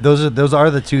 No. Those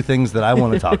are the 2 things that I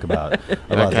want to talk about.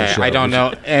 Okay, I don't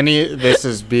know any. This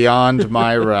is beyond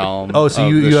my realm. Oh, so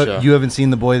you haven't seen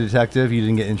The Boy Detective? You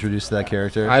didn't get introduced to that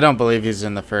character? I don't believe he's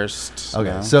in the first.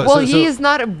 Okay, no. He is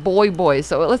not a boy.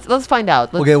 So let's find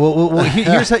out. Okay, well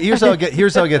here's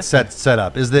how it gets set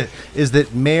up. Is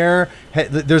that Mayor?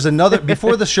 There's another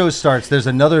before the show starts. There's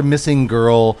another missing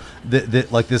girl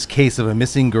that like this case of a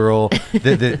missing girl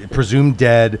that presumed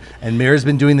dead, and Mayor's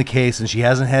been doing the case, and she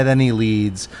hasn't had any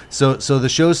leads. So the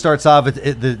show starts off.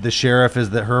 The sheriff is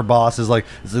that her boss is like,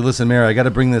 listen, Mayor, I got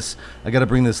to bring this like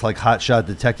hotshot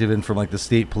detective in from like the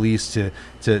state police to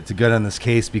get on this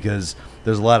case because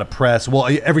there's a lot of press. Well,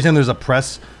 every time there's a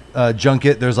press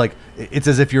junket, there's like, it's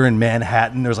as if you're in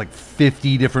Manhattan. There's like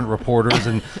 50 different reporters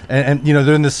and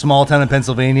they're in this small town in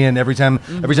Pennsylvania, and every time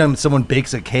someone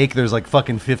bakes a cake, there's like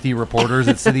fucking 50 reporters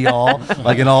at City Hall.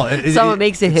 Like in all, someone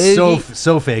makes it hoagie.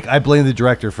 So fake. I blame the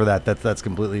director for that. That's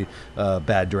completely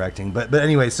bad directing. But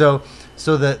anyway, so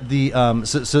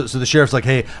the sheriff's like,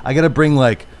 hey, I gotta bring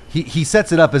like. He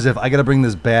sets it up as if I got to bring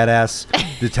this badass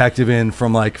detective in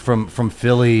from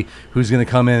Philly who's going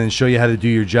to come in and show you how to do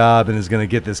your job and is going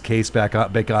to get this case back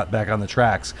on the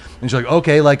tracks. And she's like,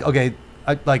 okay,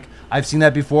 I've seen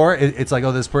that before. It's like,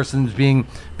 oh, this person's getting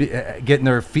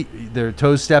their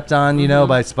toes stepped on,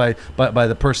 by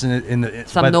the person in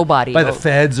the nobody by the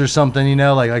feds or something,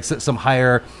 like some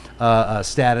higher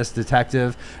status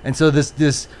detective. And so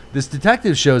this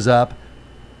detective shows up.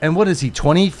 And what is he,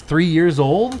 23 years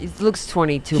old? He looks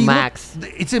 22 max.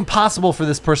 It's impossible for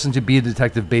this person to be a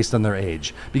detective based on their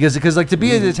age. Because like to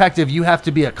be a detective, you have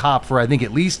to be a cop for, I think,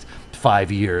 at least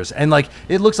 5 years. And like,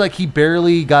 it looks like he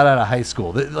barely got out of high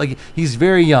school. Like, he's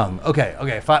very young.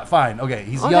 Okay, fine. Okay,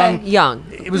 he's young. Young.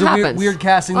 It was a weird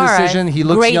casting decision. He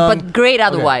looks great, young. But great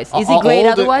otherwise. Okay. Is he great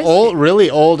otherwise?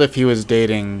 Really old if he was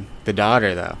dating the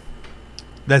daughter, though.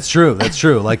 That's true. That's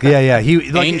true. Like, yeah.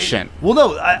 He like, Ancient. Well,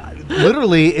 no,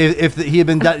 literally, if he had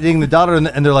been dating the daughter,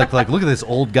 and they're like, look at this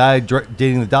old guy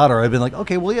dating the daughter, I'd been like,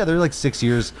 okay, well, yeah, they're like 6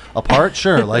 years apart.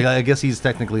 Sure, like I guess he's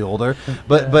technically older,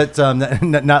 but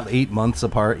not 8 months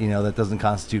apart. You know, that doesn't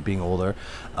constitute being older.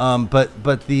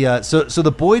 But the so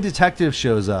the boy detective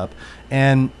shows up,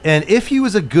 and if he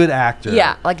was a good actor,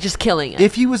 Yeah, like just killing it.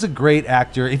 if he was a great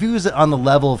actor, if he was on the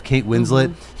level of Kate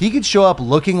Winslet, he could show up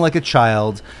looking like a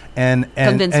child and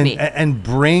Convince me. and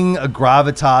bring a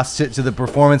gravitas to the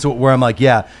performance where I'm like,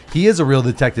 yeah, he is a real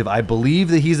detective. I believe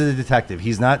that he's a detective.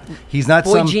 He's not Boy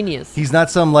some genius. He's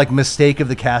not some like mistake of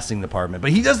the casting department.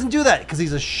 But he doesn't do that because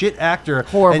he's a shit actor.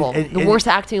 Horrible. And The worst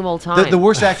acting of all time. The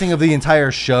worst acting of the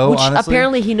entire show. Which honestly.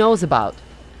 apparently he knows about.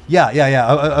 Yeah.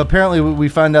 Apparently, we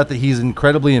found out that he's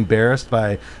incredibly embarrassed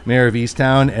by Mayor of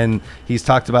Easttown, and he's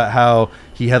talked about how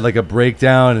he had like a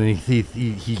breakdown, and he just.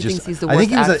 thinks he's the I think worst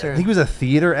he was actor. I think he was a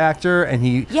theater actor, and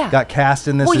he Yeah. got cast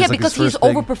in this. Well, as, yeah, like, because his he's first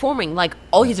big- overperforming. Like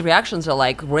all his reactions are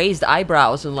like raised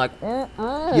eyebrows and like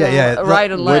Yeah.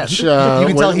 right and left. Which You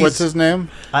can tell what's he's- his name?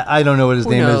 I don't know what his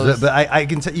Who name knows? is, but I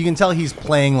can you can tell he's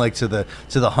playing like to the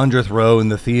 100th row in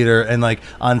the theater, and like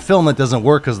on film it doesn't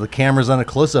work because the camera's on a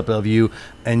close up of you,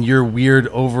 and your weird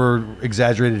over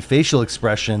exaggerated facial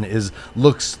expression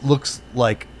looks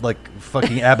like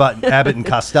fucking Abbott and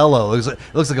Costello. It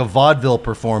looks like a vaudeville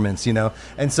performance, you know.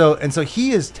 And so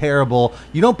he is terrible.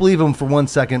 You don't believe him for 1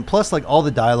 second. Plus, like all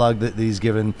the dialogue that he's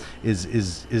given is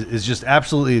just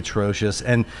absolutely atrocious.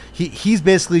 And he's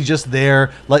basically just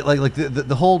there, like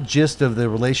the whole gist of the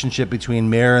relationship between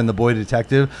Mayor and the boy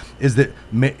detective is that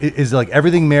is like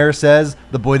everything Mayor says,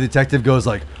 the boy detective goes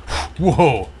like,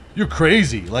 "Whoa, you're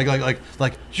crazy!" Like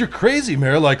you're crazy,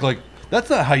 Mayor. Like that's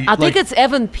not how you. I think it's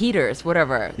Evan Peters,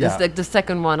 whatever. Yeah. It's like the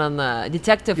second one on the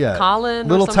Detective Colin.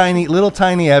 little or something. little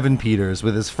tiny Evan Peters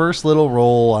with his first little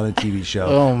role on a TV show.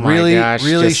 Oh my gosh!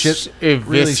 Really just shit,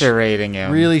 eviscerating him.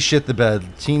 really shit the bed.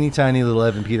 Teeny tiny little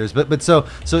Evan Peters. But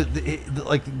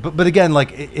again,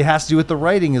 like it has to do with the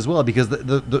writing as well, because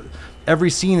the every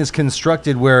scene is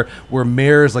constructed where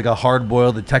Mayor is like a hard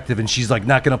boiled detective and she's like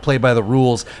not going to play by the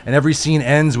rules, and every scene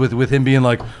ends with him being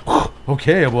like,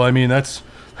 okay, well, I mean that's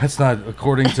not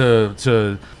according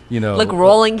to you know, Like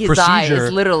rolling his procedure.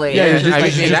 eyes, literally. Yeah, it's just- I mean,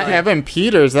 it's just- that Evan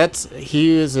Peters.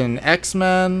 He was in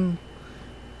X-Men,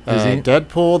 Is he?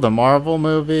 Deadpool, the Marvel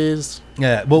movies.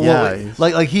 Yeah, well, Yeah, he's-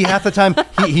 like he half the time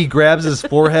he grabs his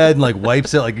forehead and like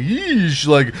wipes it, like yeesh,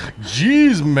 like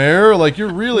geez, Mayor, like you're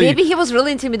really. Maybe he was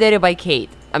really intimidated by Kate.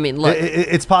 I mean, look.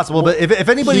 It's possible, but if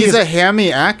anybody He's is, a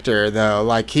hammy actor, though.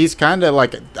 Like he's kind of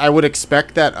like I would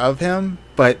expect that of him,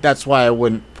 but that's why I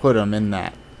wouldn't put him in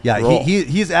that. yeah, role.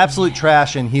 he's absolute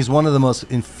trash, and he's one of the most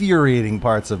infuriating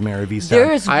parts of Mayor of Easttown.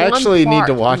 There's I one actually need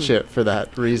to part- watch it for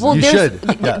that reason. Well, You there's,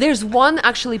 should. Yeah. there's one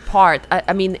actually part.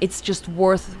 I mean, it's just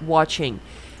worth watching.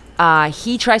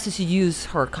 He tries to seduce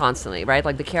her constantly, right?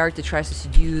 Like the character tries to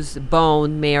seduce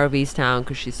Bone, Mayor of Easttown,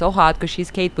 because she's so hot, because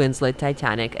she's Kate Winslet,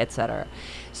 Titanic, etc.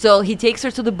 So he takes her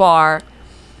to the bar,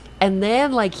 and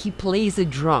then like he plays a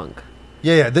drunk.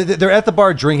 Yeah. They're at the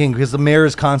bar drinking because the mayor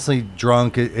is constantly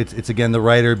drunk. It's again the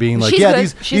writer being like, She's yeah,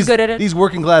 good. She's good at it. These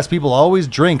working class people always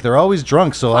drink. They're always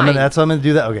drunk. So Fine. I'm gonna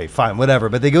do that. Okay, fine, whatever.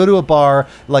 But they go to a bar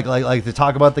like to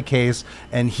talk about the case,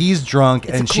 and he's drunk,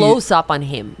 It's and a close up on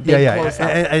him. Big yeah, close up.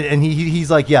 and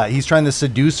he's like, yeah, he's trying to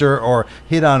seduce her or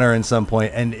hit on her in some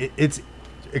point, and it's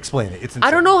explain it. It's insane.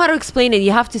 I don't know how to explain it.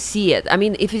 You have to see it. I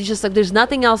mean, if it's just like there's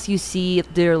nothing else you see,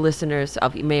 dear listeners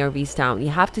of Mayor of Easttown, you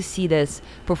have to see this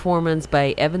performance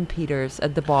by Evan Peters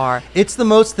at the bar. It's the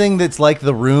most thing that's like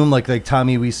The Room, like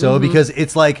Tommy Wiseau, Mm-hmm. because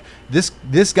it's like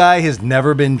this guy has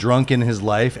never been drunk in his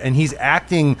life, and he's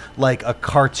acting like a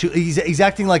cartoon. He's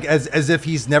acting like as if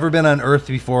he's never been on Earth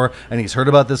before, and he's heard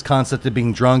about this concept of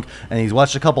being drunk, and he's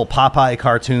watched a couple Popeye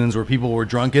cartoons where people were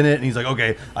drunk in it, and he's like,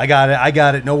 okay, I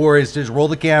got it, no worries, just roll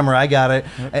the camera, I got it,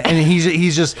 and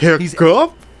he's just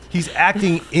he's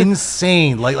acting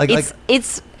insane, like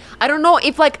It's I don't know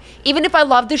if like even if I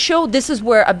love the show, this is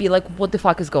where I'd be like, what the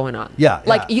fuck is going on? Yeah,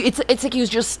 like yeah. it's like you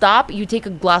just stop, you take a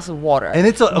glass of water, And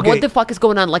it's okay. What the fuck is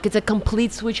going on? Like it's a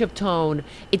complete switch of tone.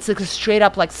 It's like a straight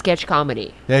up like sketch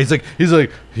comedy. Yeah, he's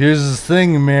like, here's this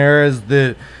thing, Mayor, is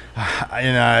that,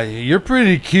 you know, you're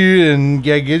pretty cute, and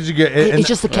yeah, It's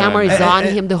just the camera is on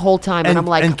him the whole time, and I'm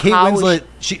like, and Kate how Winslet,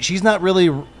 she's not really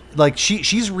like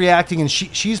she's reacting, and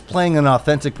she's playing an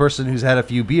authentic person who's had a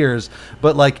few beers,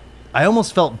 but like. I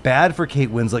almost felt bad for Kate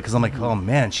Winslet because I'm like, oh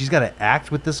man, she's got to act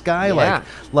with this guy, Yeah.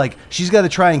 like she's got to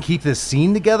try and keep this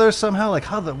scene together somehow. Like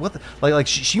how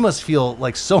she must feel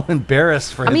like so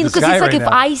embarrassed for I mean, this because guy it's like right if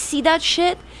now. I see that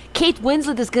shit, Kate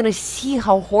Winslet is gonna see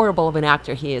how horrible of an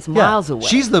actor he is miles away.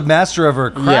 She's the master of her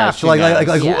craft. she like,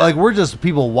 knows. like we're just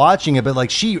people watching it, but like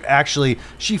she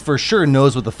for sure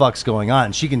knows what the fuck's going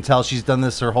on. She can tell she's done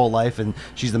this her whole life, and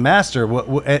she's the master.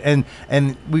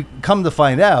 And we come to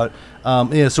find out.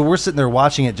 So we're sitting there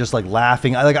watching it, just like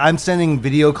laughing. I'm sending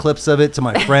video clips of it to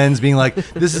my friends, being like,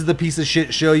 "This is the piece of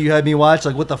shit show you had me watch.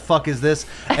 Like, what the fuck is this?"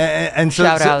 And so,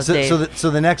 Shout out, so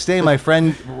Dave. the next day, my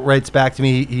friend writes back to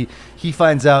me. He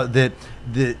finds out that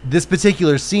this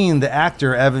particular scene, the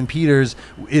actor Evan Peters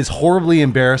is horribly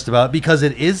embarrassed about because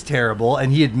it is terrible,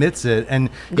 and he admits it.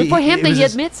 And Good for him that he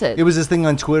admits it. It was this thing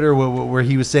on Twitter where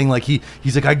he was saying like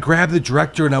he's like, I grabbed the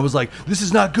director and I was like, this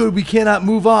is not good. We cannot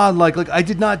move on. Like I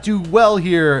did not do well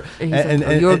here. And he's like,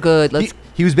 "Oh, you're good. Let's."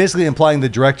 He was basically implying the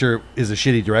director is a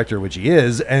shitty director, which he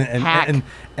is, Hack. and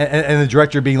the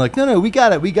director being like, no, we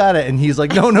got it, and he's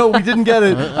like, no, we didn't get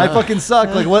it. I fucking suck.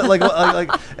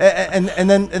 And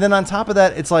then on top of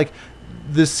that, it's like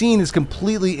the scene is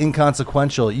completely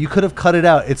inconsequential. You could have cut it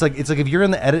out. It's like if you're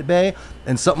in the edit bay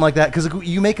and something like that, because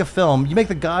you make a film, you make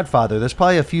The Godfather. There's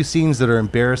probably a few scenes that are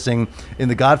embarrassing in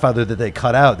The Godfather that they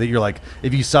cut out. That you're like,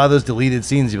 if you saw those deleted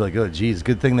scenes, you'd be like, oh, geez,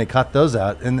 good thing they cut those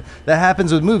out. And that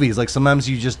happens with movies. Like sometimes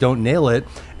you just don't nail it,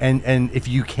 and if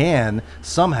you can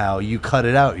somehow you cut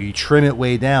it out, you trim it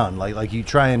way down. Like you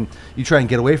try and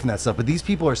get away from that stuff. But these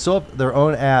people are so up their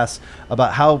own ass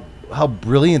about how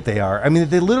brilliant they are. I mean,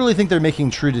 they literally think they're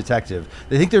making True Detective.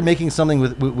 They think they're making something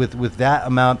with that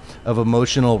amount of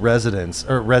emotional resonance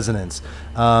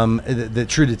that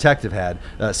True Detective had.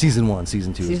 Season 1,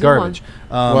 season 2 is Season garbage.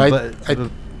 Well,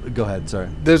 Go ahead. Sorry.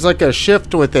 There's like a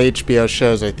shift with HBO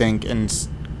shows, I think, in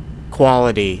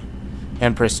quality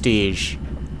and prestige,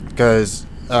 because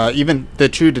even the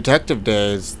True Detective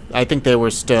days, I think they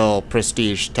were still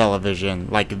prestige television,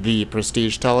 like the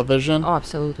prestige television. Oh,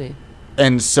 absolutely.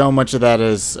 And so much of that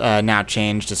is now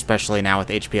changed, especially now with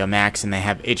HBO Max, and they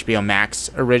have HBO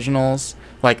Max originals.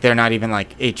 Like, they're not even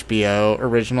like HBO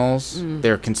originals.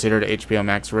 They're considered HBO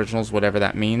Max originals, whatever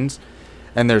that means.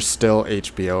 And they're still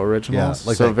HBO originals. Yeah,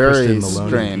 like so that very Kristen Maloney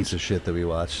strange. piece of shit that we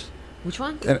watched. Which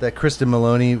one? That Kristen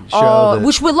Maloney show. Oh, that,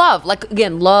 which we love. Like,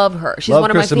 again, love her. She's Love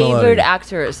one Kristen of my favorite Maloney.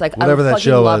 actors. Like, whatever I that fucking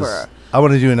show love was. her. I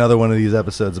want to do another one of these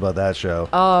episodes about that show.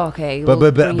 Oh, okay. But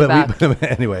We'll bring you back.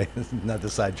 anyway, not to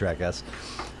sidetrack us.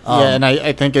 Yeah, and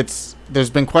I think there's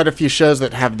been quite a few shows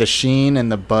that have the sheen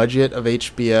and the budget of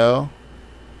HBO,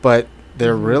 but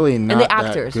they're really not the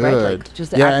actors, that right? good. Like,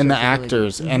 just the yeah, and the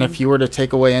actors are really good. actors. And if you were to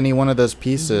take away any one of those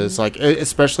pieces, like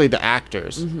especially the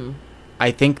actors,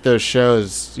 I think those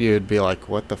shows, you'd be like,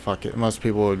 what the fuck? Most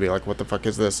people would be like, what the fuck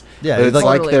is this? Yeah, But it's like-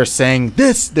 like Totally. they're saying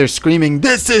this, they're screaming,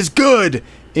 this is good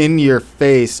in your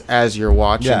face as you're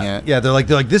watching it. Yeah, they're like,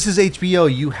 this is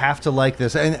HBO. You have to like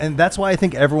this, and that's why I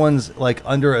think everyone's like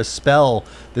under a spell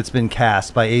that's been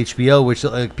cast by HBO, which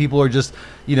like people are just,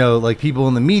 like people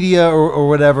in the media or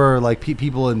whatever, like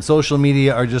people in social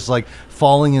media are just like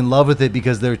falling in love with it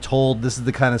because they're told this is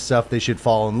the kind of stuff they should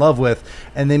fall in love with,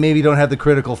 and they maybe don't have the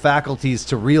critical faculties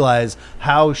to realize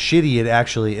how shitty it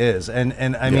actually is. And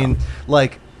I mean,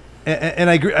 like. And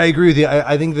I agree with you.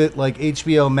 I think that like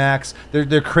HBO Max,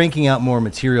 they're cranking out more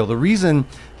material. The reason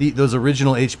those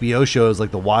original HBO shows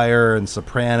like The Wire and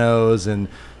Sopranos and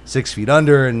 6 Feet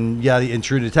Under and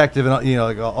True Detective and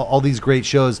like all these great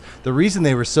shows, the reason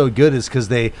they were so good is because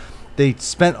they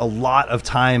spent a lot of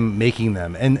time making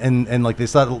them, and like they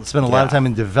spent a lot of time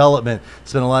in development,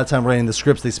 spent a lot of time writing the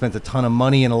scripts. They spent a ton of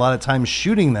money and a lot of time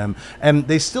shooting them, and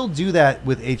they still do that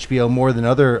with HBO more than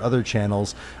other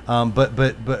channels. But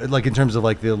like in terms of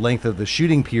like the length of the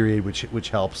shooting period, which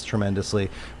helps tremendously.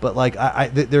 But like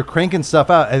they're cranking stuff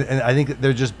out, and I think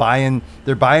that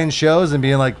they're buying shows and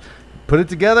being like, put it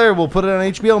together, we'll put it on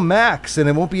HBO Max, and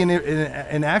it won't be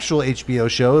an actual HBO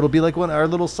show. It'll be like our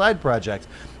little side project.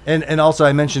 And also,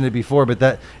 I mentioned it before, but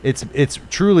that it's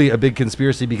truly a big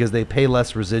conspiracy because they pay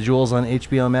less residuals on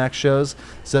HBO Max shows.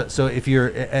 So if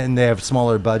and they have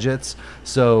smaller budgets.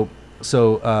 So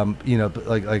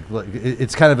like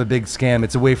it's kind of a big scam.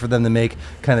 It's a way for them to make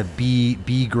kind of B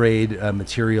grade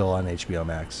material on HBO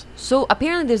Max. So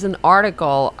apparently there's an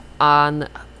article on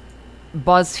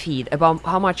BuzzFeed about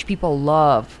how much people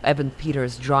love Evan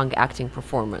Peters' drunk acting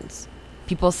performance.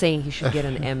 People saying he should get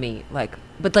an Emmy.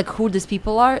 But who these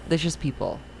people are? They're just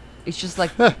people. It's just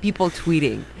like people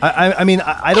tweeting. I mean,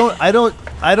 I don't.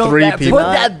 Three Put people.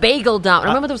 that bagel down. I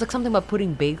remember there was like something about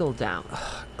putting bagel down.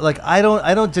 Like I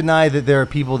don't deny that there are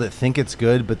people that think it's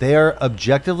good, but they are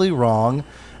objectively wrong.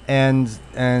 and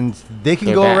they can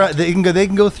They're go bad. around. They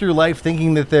can go through life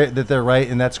thinking that they're right,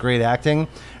 and that's great acting,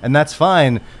 and that's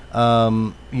fine.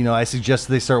 I suggest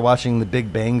they start watching The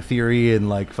Big Bang Theory and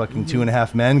like fucking Two and a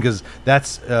Half Men, because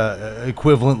that's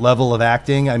equivalent level of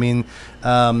acting. I mean,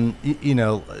 like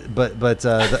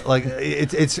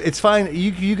it's fine.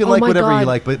 You can Oh like my whatever you God.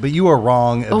 like, but you are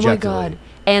wrong Oh objectively. my God.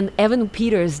 And Evan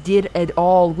Peters did it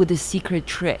all with a secret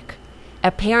trick.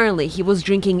 Apparently, he was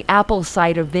drinking apple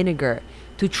cider vinegar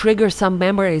to trigger some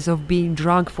memories of being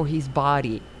drunk for his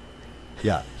body.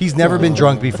 Yeah, he's never been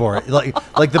drunk before. Like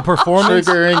the performance.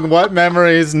 Triggering what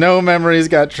memories? No memories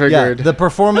got Yeah, triggered. the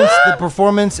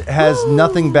performance has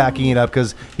nothing backing it up,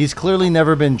 because he's clearly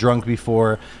never been drunk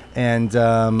before, and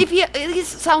If he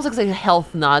sounds like a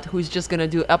health nut who's just gonna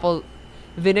do apple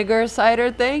vinegar cider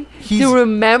thing He's- to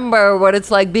remember what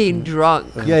it's like being drunk.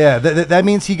 yeah, that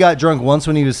means he got drunk once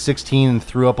when he was 16 and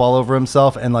threw up all over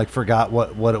himself and like forgot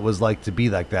what it was like to be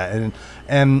like that,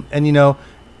 and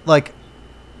like.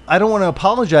 I don't want to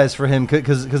apologize for him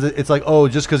because it's like, oh,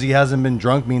 just because he hasn't been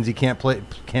drunk means he can't play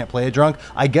a drunk.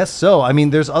 I guess so. I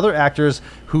mean, there's other actors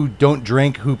who don't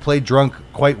drink who play drunk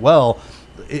quite well.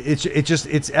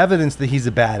 It's evidence that he's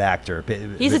a bad actor.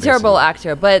 He's a terrible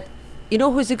actor, but you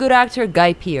know who's a good actor?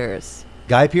 Guy Pearce.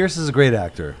 Guy Pearce is a great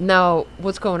actor. Now,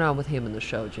 what's going on with him in the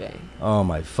show, Jay? Oh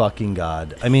my fucking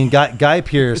God! I mean, Guy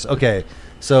Pearce. Okay,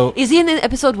 so Is he in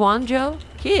episode 1, Joe?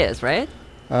 He is, right?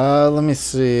 Let me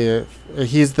see.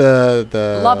 He's the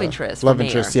Love interest Love for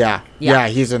interest. Mayor. Yeah. Yeah.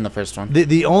 He's in the first one.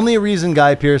 the only reason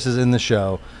Guy Pearce is in the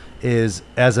show is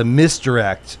as a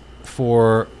misdirect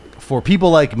for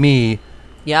people like me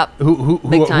Yep. who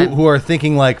Big time. are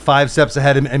thinking like 5 steps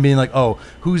ahead and being like, oh,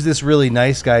 who's this really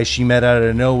nice guy she met out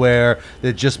of nowhere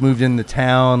that just moved into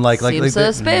town? Seems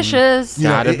suspicious. you know,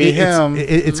 Gotta be him.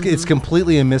 It's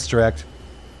completely a misdirect.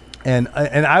 And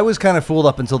I was kind of fooled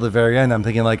up until the very end. I'm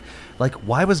thinking like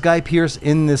why was Guy Pearce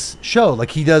in this show?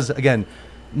 Like he does, again,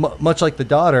 much like The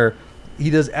Daughter, he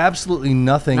does absolutely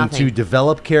nothing to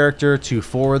develop character, to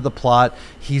forward the plot.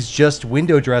 He's just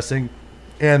window dressing,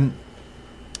 and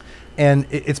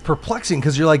it's perplexing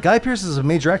because you're like, Guy Pearce is a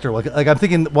major actor. Like I'm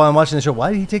thinking while I'm watching the show,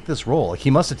 why did he take this role? Like he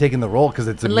must have taken the role because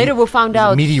it's But later we found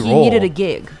out meaty he role. needed a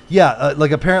gig. Yeah,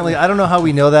 like apparently, I don't know how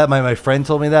we know that. My friend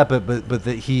told me that, but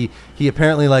that he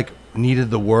apparently like needed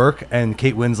the work, and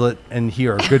Kate Winslet and he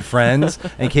are good friends,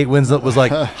 and Kate Winslet was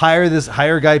like,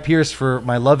 hire Guy Pearce for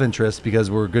my love interest because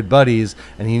we're good buddies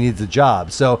and he needs a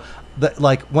job. So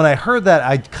like when I heard that,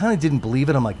 I kind of didn't believe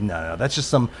it. I'm like, no, that's just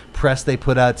some press they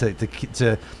put out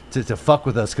to fuck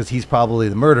with us because he's probably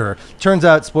the murderer. Turns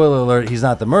out, spoiler alert, he's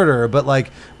not the murderer. But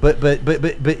like, but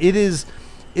it is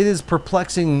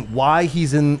perplexing why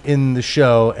he's in the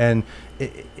show, and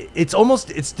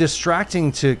it's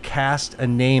distracting to cast a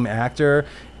name actor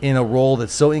in a role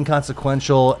that's so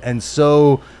inconsequential and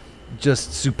so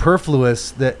just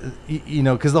superfluous that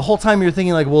because the whole time you're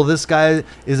thinking like, well, this guy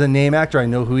is a name actor, I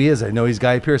know who he is, I know he's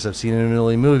Guy Pearce, I've seen him in a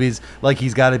million movies, like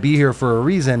he's got to be here for a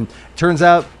reason. Turns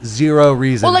out zero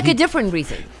reason. Well, like a different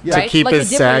reason, right? To keep like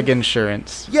his SAG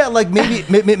insurance. Yeah, like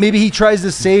maybe he tries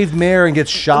to save Mayor and gets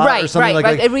shot or something right.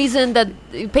 like A reason that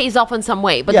it pays off in some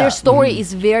way, but Yeah. their story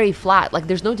is very flat. Like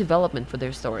there's no development for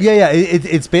their story. Yeah.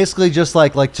 It's basically just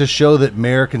like to show that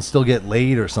Mayor can still get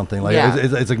laid or something. Like Yeah.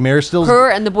 it's like Mayor still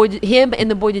Him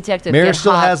and the boy detective. Mayor get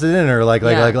still hot. has it in her. Like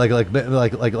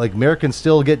Yeah. Mayor can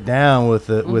still get down with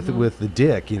the with the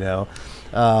dick.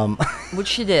 Which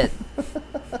she did,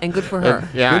 and good for her.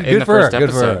 Yeah, good, in the for her. first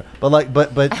Good for episode. her.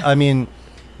 But I mean,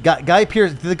 Guy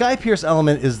Pearce. The Guy Pearce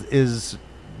element is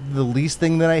the least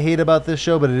thing that I hate about this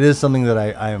show, but it is something that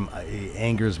it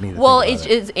angers me. Well, think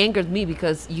about it angered me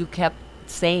because you kept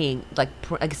saying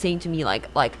saying to me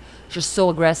like just so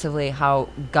aggressively how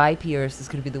Guy Pearce is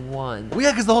going to be the one. Well,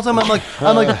 yeah, because the whole time I'm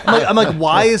like,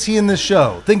 why is he in this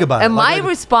show? Think about it. And my Like,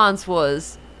 response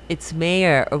was, it's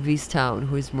Mayor of this town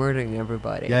who is murdering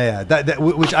everybody. yeah,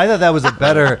 which I thought that was a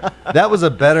better. That was a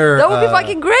better. That would be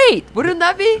fucking great. Wouldn't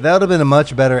that be? That would have been a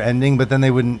much better ending, but then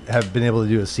they wouldn't have been able to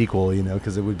do a sequel,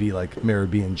 because it would be like Mayor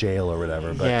would be in jail or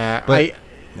whatever. But, Yeah,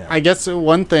 I guess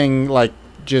one thing, like,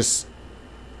 just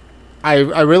I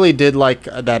really did like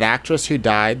that actress who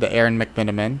died, the Erin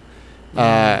McMenamin,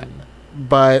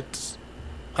 but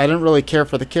I didn't really care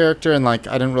for the character, and like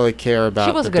I didn't really care about.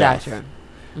 She was the a good death. actor.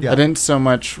 Yeah. I didn't so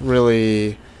much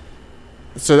really.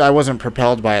 So I wasn't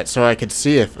propelled by it. So I could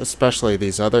see if, especially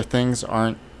these other things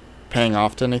aren't paying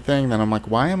off to anything, then I'm like,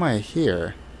 why am I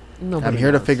here? Nobody I'm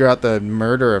here to knows. figure out the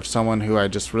murder of someone who I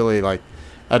just really like.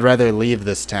 I'd rather leave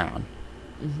this town.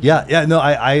 Yeah, no,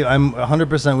 I'm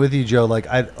 100% with you, Joe. Like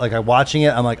I watching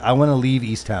it, I'm like, I want to leave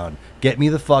Easttown. Get me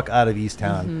the fuck out of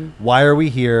Easttown. Why are we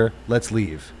here? Let's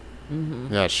leave.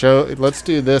 Yeah, let's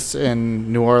do this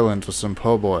in New Orleans with some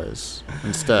po' boys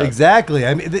instead. Exactly.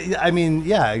 I mean,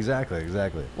 yeah, exactly.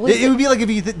 Well, It would be like if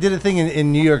you did a thing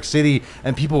in New York City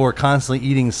and people were constantly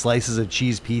eating slices of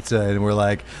cheese pizza, and we're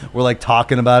like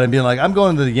talking about it and being like, I'm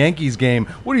going to the Yankees game.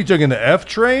 What are you taking, the F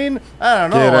train? I don't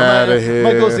know. Get outta here.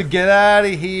 Michael said, get out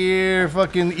of here.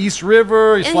 Fucking East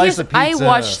River. And Slice of pizza. I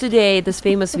watched today this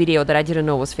famous video that I didn't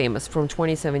know was famous from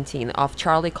 2017 of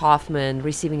Charlie Kaufman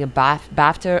receiving a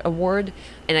BAFTA award,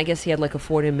 and I guess he had like a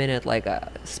 40-minute like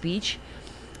a speech,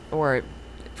 or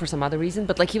for some other reason,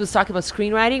 but like he was talking about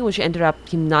screenwriting, which ended up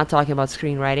him not talking about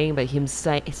screenwriting, but him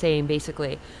saying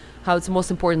basically how it's the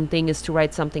most important thing is to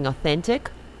write something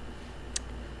authentic.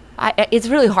 It's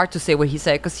really hard to say what he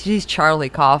said because he's Charlie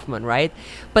Kaufman, right?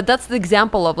 But that's the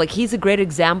example of like, he's a great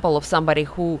example of somebody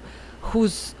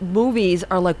whose movies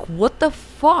are like, what the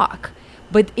fuck,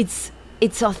 but it's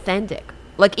authentic.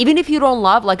 Like, even if you don't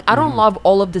love, like, I don't love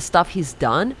all of the stuff he's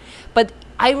done, but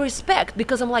I respect,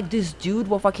 because I'm like, this dude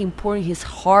was fucking pouring his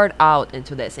heart out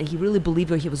into this, and he really believed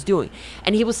what he was doing.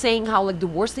 And he was saying how, like, the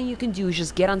worst thing you can do is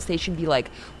just get on stage and be like,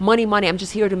 money, I'm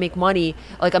just here to make money.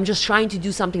 Like, I'm just trying to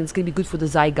do something that's going to be good for the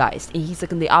zeitgeist. And he's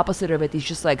like, in the opposite of it, he's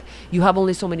just like, you have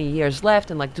only so many years left,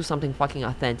 and like, do something fucking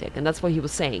authentic. And that's what he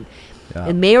was saying. Yeah.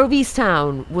 And Mayor of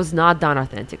Easttown was not done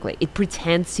authentically. It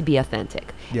pretends to be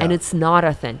authentic, and it's not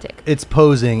authentic. It's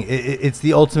posing. It's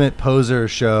the ultimate poser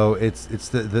show. It's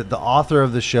the author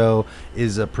of the show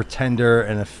is a pretender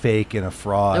and a fake and a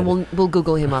fraud. And we'll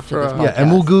Google him after this podcast. Yeah,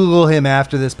 and we'll Google him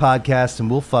after this podcast,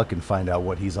 and we'll fucking find out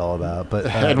what he's all about. But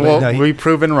and we'll be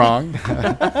proven wrong.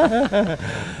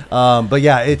 But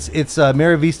yeah, it's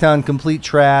Mayor of Easttown, complete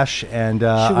trash, and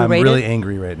I'm really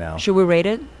angry right now. Should we rate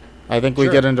it? I think we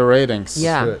get into ratings.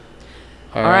 Yeah.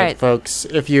 All right, folks.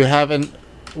 If you haven't,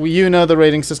 you know the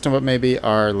rating system, but maybe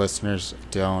our listeners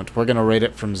don't. We're going to rate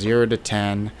it from 0 to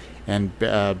 10 and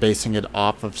basing it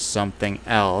off of something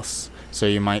else. So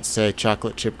you might say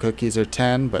chocolate chip cookies are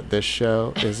 10, but this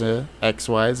show is a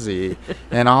XYZ.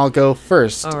 And I'll go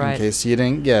first in case you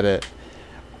didn't get it.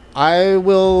 I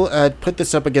will put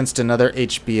this up against another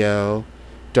HBO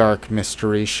dark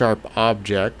mystery, Sharp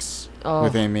Objects,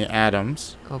 with Amy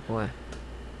Adams. Oh, boy.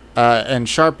 And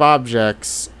Sharp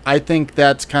Objects, I think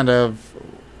that's kind of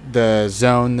the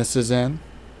zone this is in.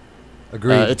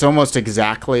 Agreed. It's almost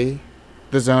exactly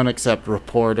the zone, except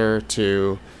reporter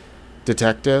to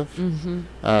detective.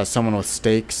 Someone with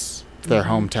stakes, their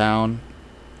hometown.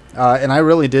 And I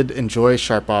really did enjoy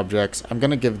Sharp Objects. I'm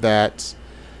going to give that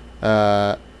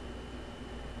a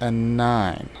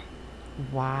 9.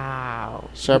 Wow.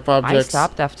 Sharp Objects. I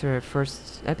stopped after the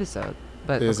first episode,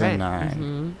 but is okay. a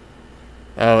 9.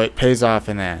 Oh, it pays off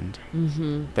in the end.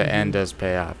 The end does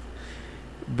pay off.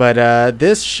 But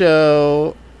this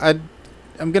show, I'm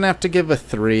going to have to give a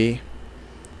 3.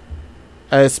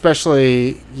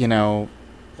 Especially, you know,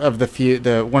 of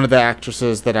one of the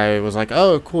actresses that I was like,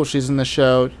 oh, cool, she's in the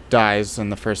show, dies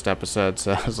in the first episode.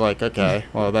 So I was like, okay,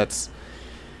 well, that's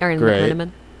Erin great.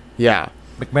 McMenamin? Yeah.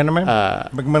 McMenamin.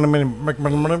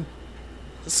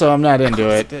 So I'm not into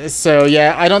it. So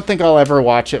yeah, I don't think I'll ever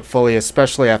watch it fully,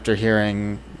 especially after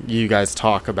hearing you guys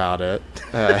talk about it.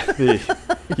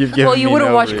 You've given you me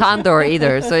wouldn't no watch reason. Condor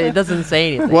either, so it doesn't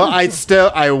say anything. Well,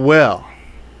 I will.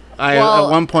 At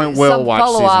one point will watch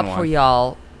follow season up 1. for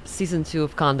y'all. Season 2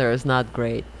 of Condor is not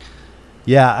great.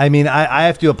 Yeah, I mean, I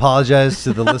have to apologize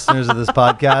to the listeners of this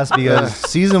podcast because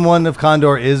season 1 of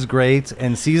Condor is great,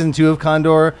 and season 2 of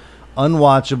Condor,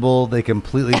 unwatchable. They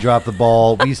completely dropped the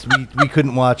ball. We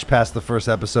couldn't watch past the first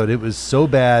episode. It was so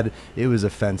bad, it was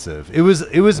offensive. It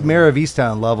was Mayor of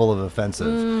Easttown level of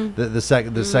offensive. The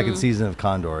second season of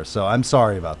Condor. So I'm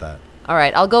sorry about that. All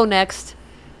right, I'll go next.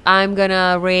 I'm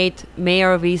gonna rate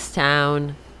Mayor of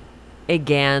Easttown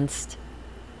against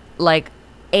like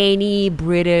any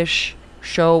British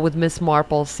show with Miss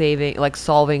Marple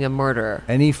solving a murder.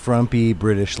 Any frumpy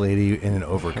British lady in an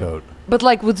overcoat. But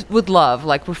like with love,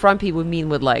 like with frumpy we mean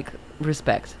with like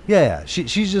respect. Yeah.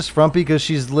 She's just frumpy because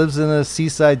she lives in a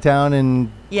seaside town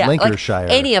in Lancashire.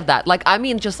 Like any of that. Like I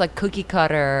mean just like cookie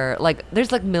cutter. Like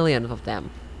there's like millions of them,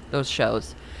 those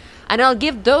shows. And I'll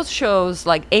give those shows,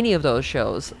 like any of those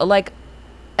shows, like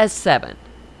a 7.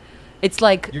 It's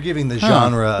like you're giving the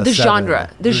genre a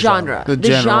 7. The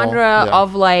general,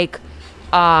 of like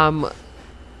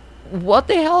what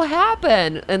the hell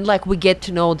happened, and like we get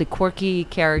to know the quirky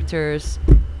characters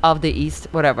of the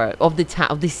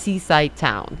seaside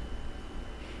town.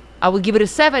 I would give it a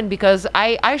 7 because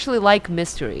I actually like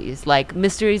mysteries. Like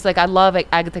I love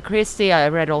Agatha Christie. I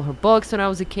read all her books when I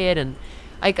was a kid, and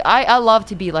like I love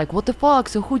to be like, what the fuck?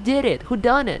 So who did it? Who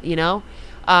done it? You know,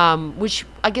 which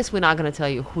I guess we're not gonna tell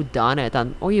you who done it.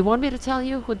 Or you want me to tell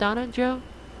you who done it, Joe?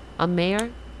 On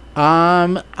Mayor?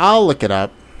 I'll look it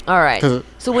up. All right. 'Cause-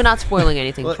 So we're not spoiling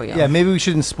anything Well, for you. yeah, maybe we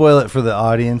shouldn't spoil it for the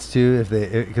audience too, if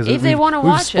they wanna we've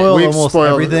watch it. spoiled almost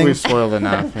everything. We've spoiled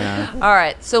enough. Yeah. All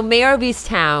right. So Mayor of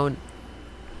Easttown.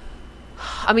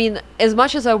 I mean, as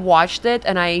much as I watched it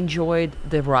and I enjoyed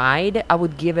the ride, I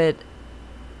would give it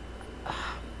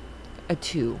a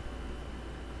 2.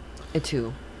 A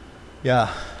 2. Yeah,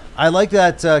 I like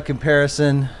that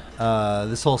comparison.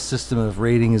 This whole system of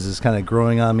ratings is kind of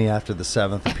growing on me after the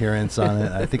 7th appearance on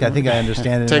it. I think I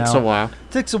understand it Takes now. a while.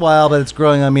 Takes a while, but it's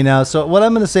growing on me now. So what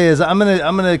I'm going to say is I'm going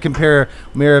to compare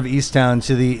Mayor of Easttown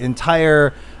to the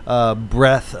entire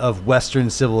breadth of Western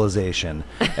civilization,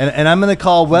 and I'm going to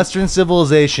call Western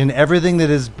civilization everything that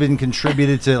has been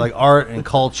contributed to like art and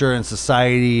culture and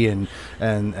society and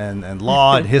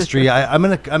law and history. I'm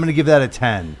gonna give that a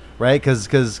 10. Right,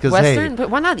 because Western, hey,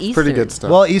 but why not Eastern? Pretty good stuff.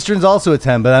 well, Eastern's also a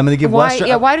 10, but I'm going to give Why? Western.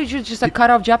 Yeah. Why did you just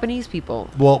cut off Japanese people?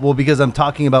 Well, because I'm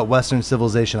talking about Western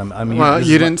civilization. Well, this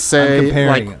you is didn't I'm say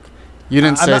comparing like it. you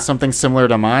didn't I'm say not- something similar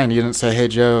to mine. You didn't say, "Hey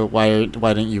Joe, why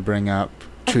didn't you bring up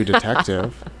True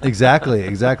Detective?" Exactly.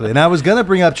 And I was gonna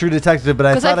bring up True Detective, but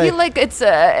I Because thought I feel like it's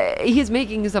he's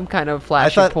making some kind of I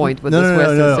flashy thought point with no, this no,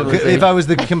 Western no, no. civilization. If I was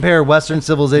to compare Western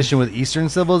civilization with Eastern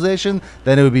civilization,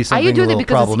 then it would be Are something you a doing it little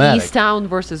because problematic. it's Easttown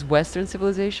versus Western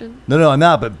civilization? No, I'm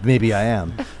not, but maybe I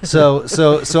am. So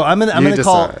I'm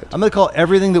gonna call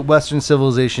everything that Western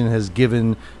civilization has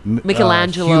given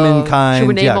Michelangelo, humankind, should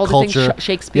we name all the things? culture,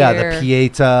 Shakespeare. yeah, the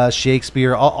Pieta,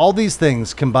 Shakespeare, all these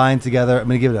things combined together. I'm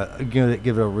gonna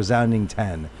give it a resounding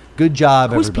 10. Good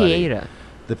job, Who's everybody. Pieta?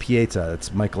 The Pieta.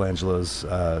 It's Michelangelo's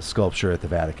sculpture at the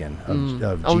Vatican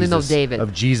of Only know Jesus, David.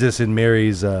 of Jesus in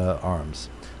Mary's arms.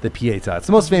 The Pieta. It's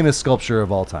the most famous sculpture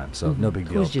of all time, so no big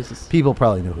deal. Who's Jesus? People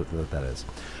probably know what that is.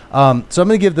 So I'm going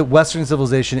to give the Western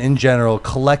civilization in general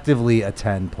collectively a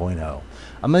 10.0.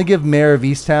 I'm going to give Mayor of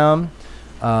Easttown,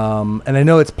 and I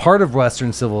know it's part of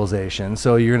Western civilization.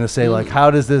 So you're going to say like, how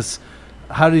did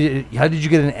you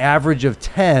get an average of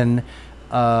 10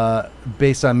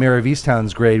 based on Mayor of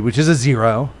Easttown's grade, which is a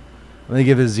 0? I'm going to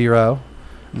give it a 0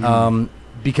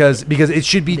 because it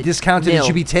should be discounted. Nil. It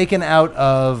should be taken out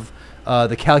of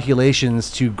the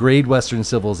calculations to grade Western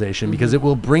civilization because it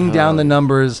will bring down the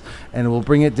numbers and it will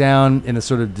bring it down in a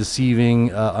sort of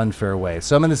deceiving, unfair way.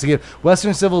 So I'm going to give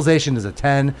Western civilization is a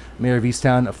 10, Mayor of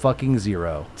Easttown a fucking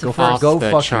 0. a Go first. go Off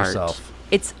the fuck chart. yourself.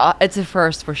 It's a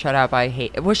first for Shut Up. I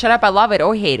hate it. Well, Shut Up. I love it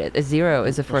or hate it. A 0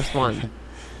 is the first one.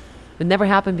 It never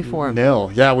happened before.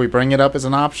 Nil. Yeah, we bring it up as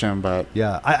an option, but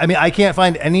Yeah, I mean, I can't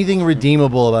find anything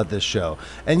redeemable about this show.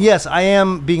 And yes, I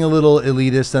am being a little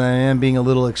elitist and I am being a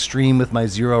little extreme with my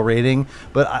 0 rating,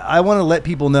 but I want to let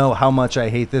people know how much I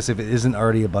hate this if it isn't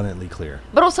already abundantly clear.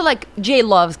 But also, like, Jay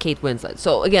loves Kate Winslet.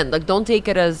 So, again, like, don't take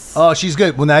it as... Oh, she's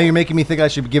good. Well, now you're making me think I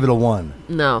should give it a 1.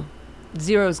 No.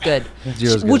 0 is good.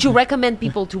 0 is Would good. you recommend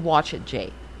people to watch it,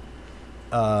 Jay?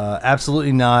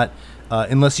 Absolutely not,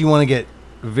 unless you want to get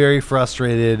very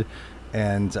frustrated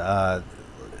and and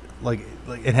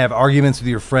have arguments with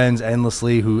your friends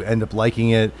endlessly who end up liking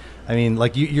it. I mean,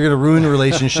 like you're gonna ruin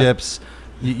relationships.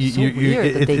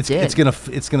 Weird that they did.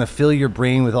 It's gonna fill your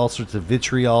brain with all sorts of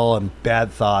vitriol and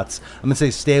bad thoughts. I'm gonna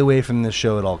say stay away from this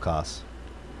show at all costs.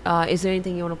 Is there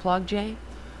anything you want to plug, Jay?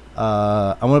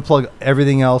 I want to plug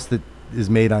everything else that is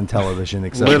made on television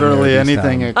except for literally Mayor of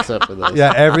anything Easttown. except for this.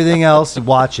 Yeah, everything else,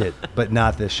 watch it, but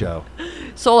not this show.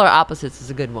 Solar Opposites is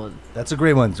a good one. That's a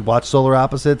great one. Watch Solar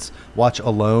Opposites. Watch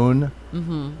Alone.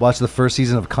 Watch the first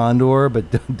season of Condor, but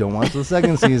don't watch the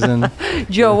second season.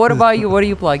 Joe, what about you? What are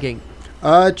you plugging?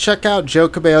 Check out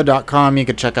joecabello.com. You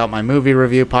could check out my movie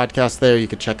review podcast there. You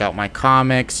could check out my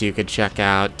comics. You could check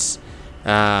out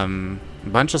a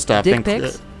bunch of stuff. Dick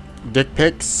pics? Dick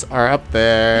pics are up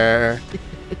there.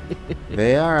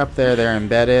 They are up there. They're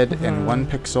embedded in 1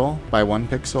 pixel by 1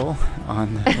 pixel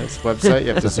on this website.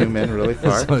 You have to zoom in really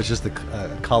far. So it's just the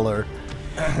color.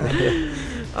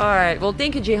 All right. Well,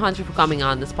 thank you, Jay Hunter, for coming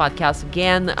on this podcast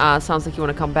again. Sounds like you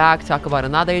want to come back, talk about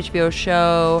another HBO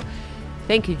show.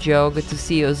 Thank you, Joe. Good to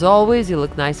see you as always. You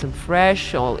look nice and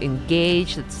fresh, all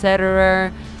engaged,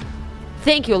 etc.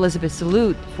 Thank you, Elizabeth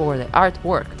Salute, for the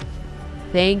artwork.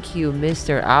 Thank you,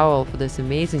 Mr. Owl, for this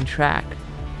amazing track.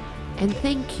 And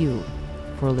thank you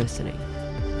for listening.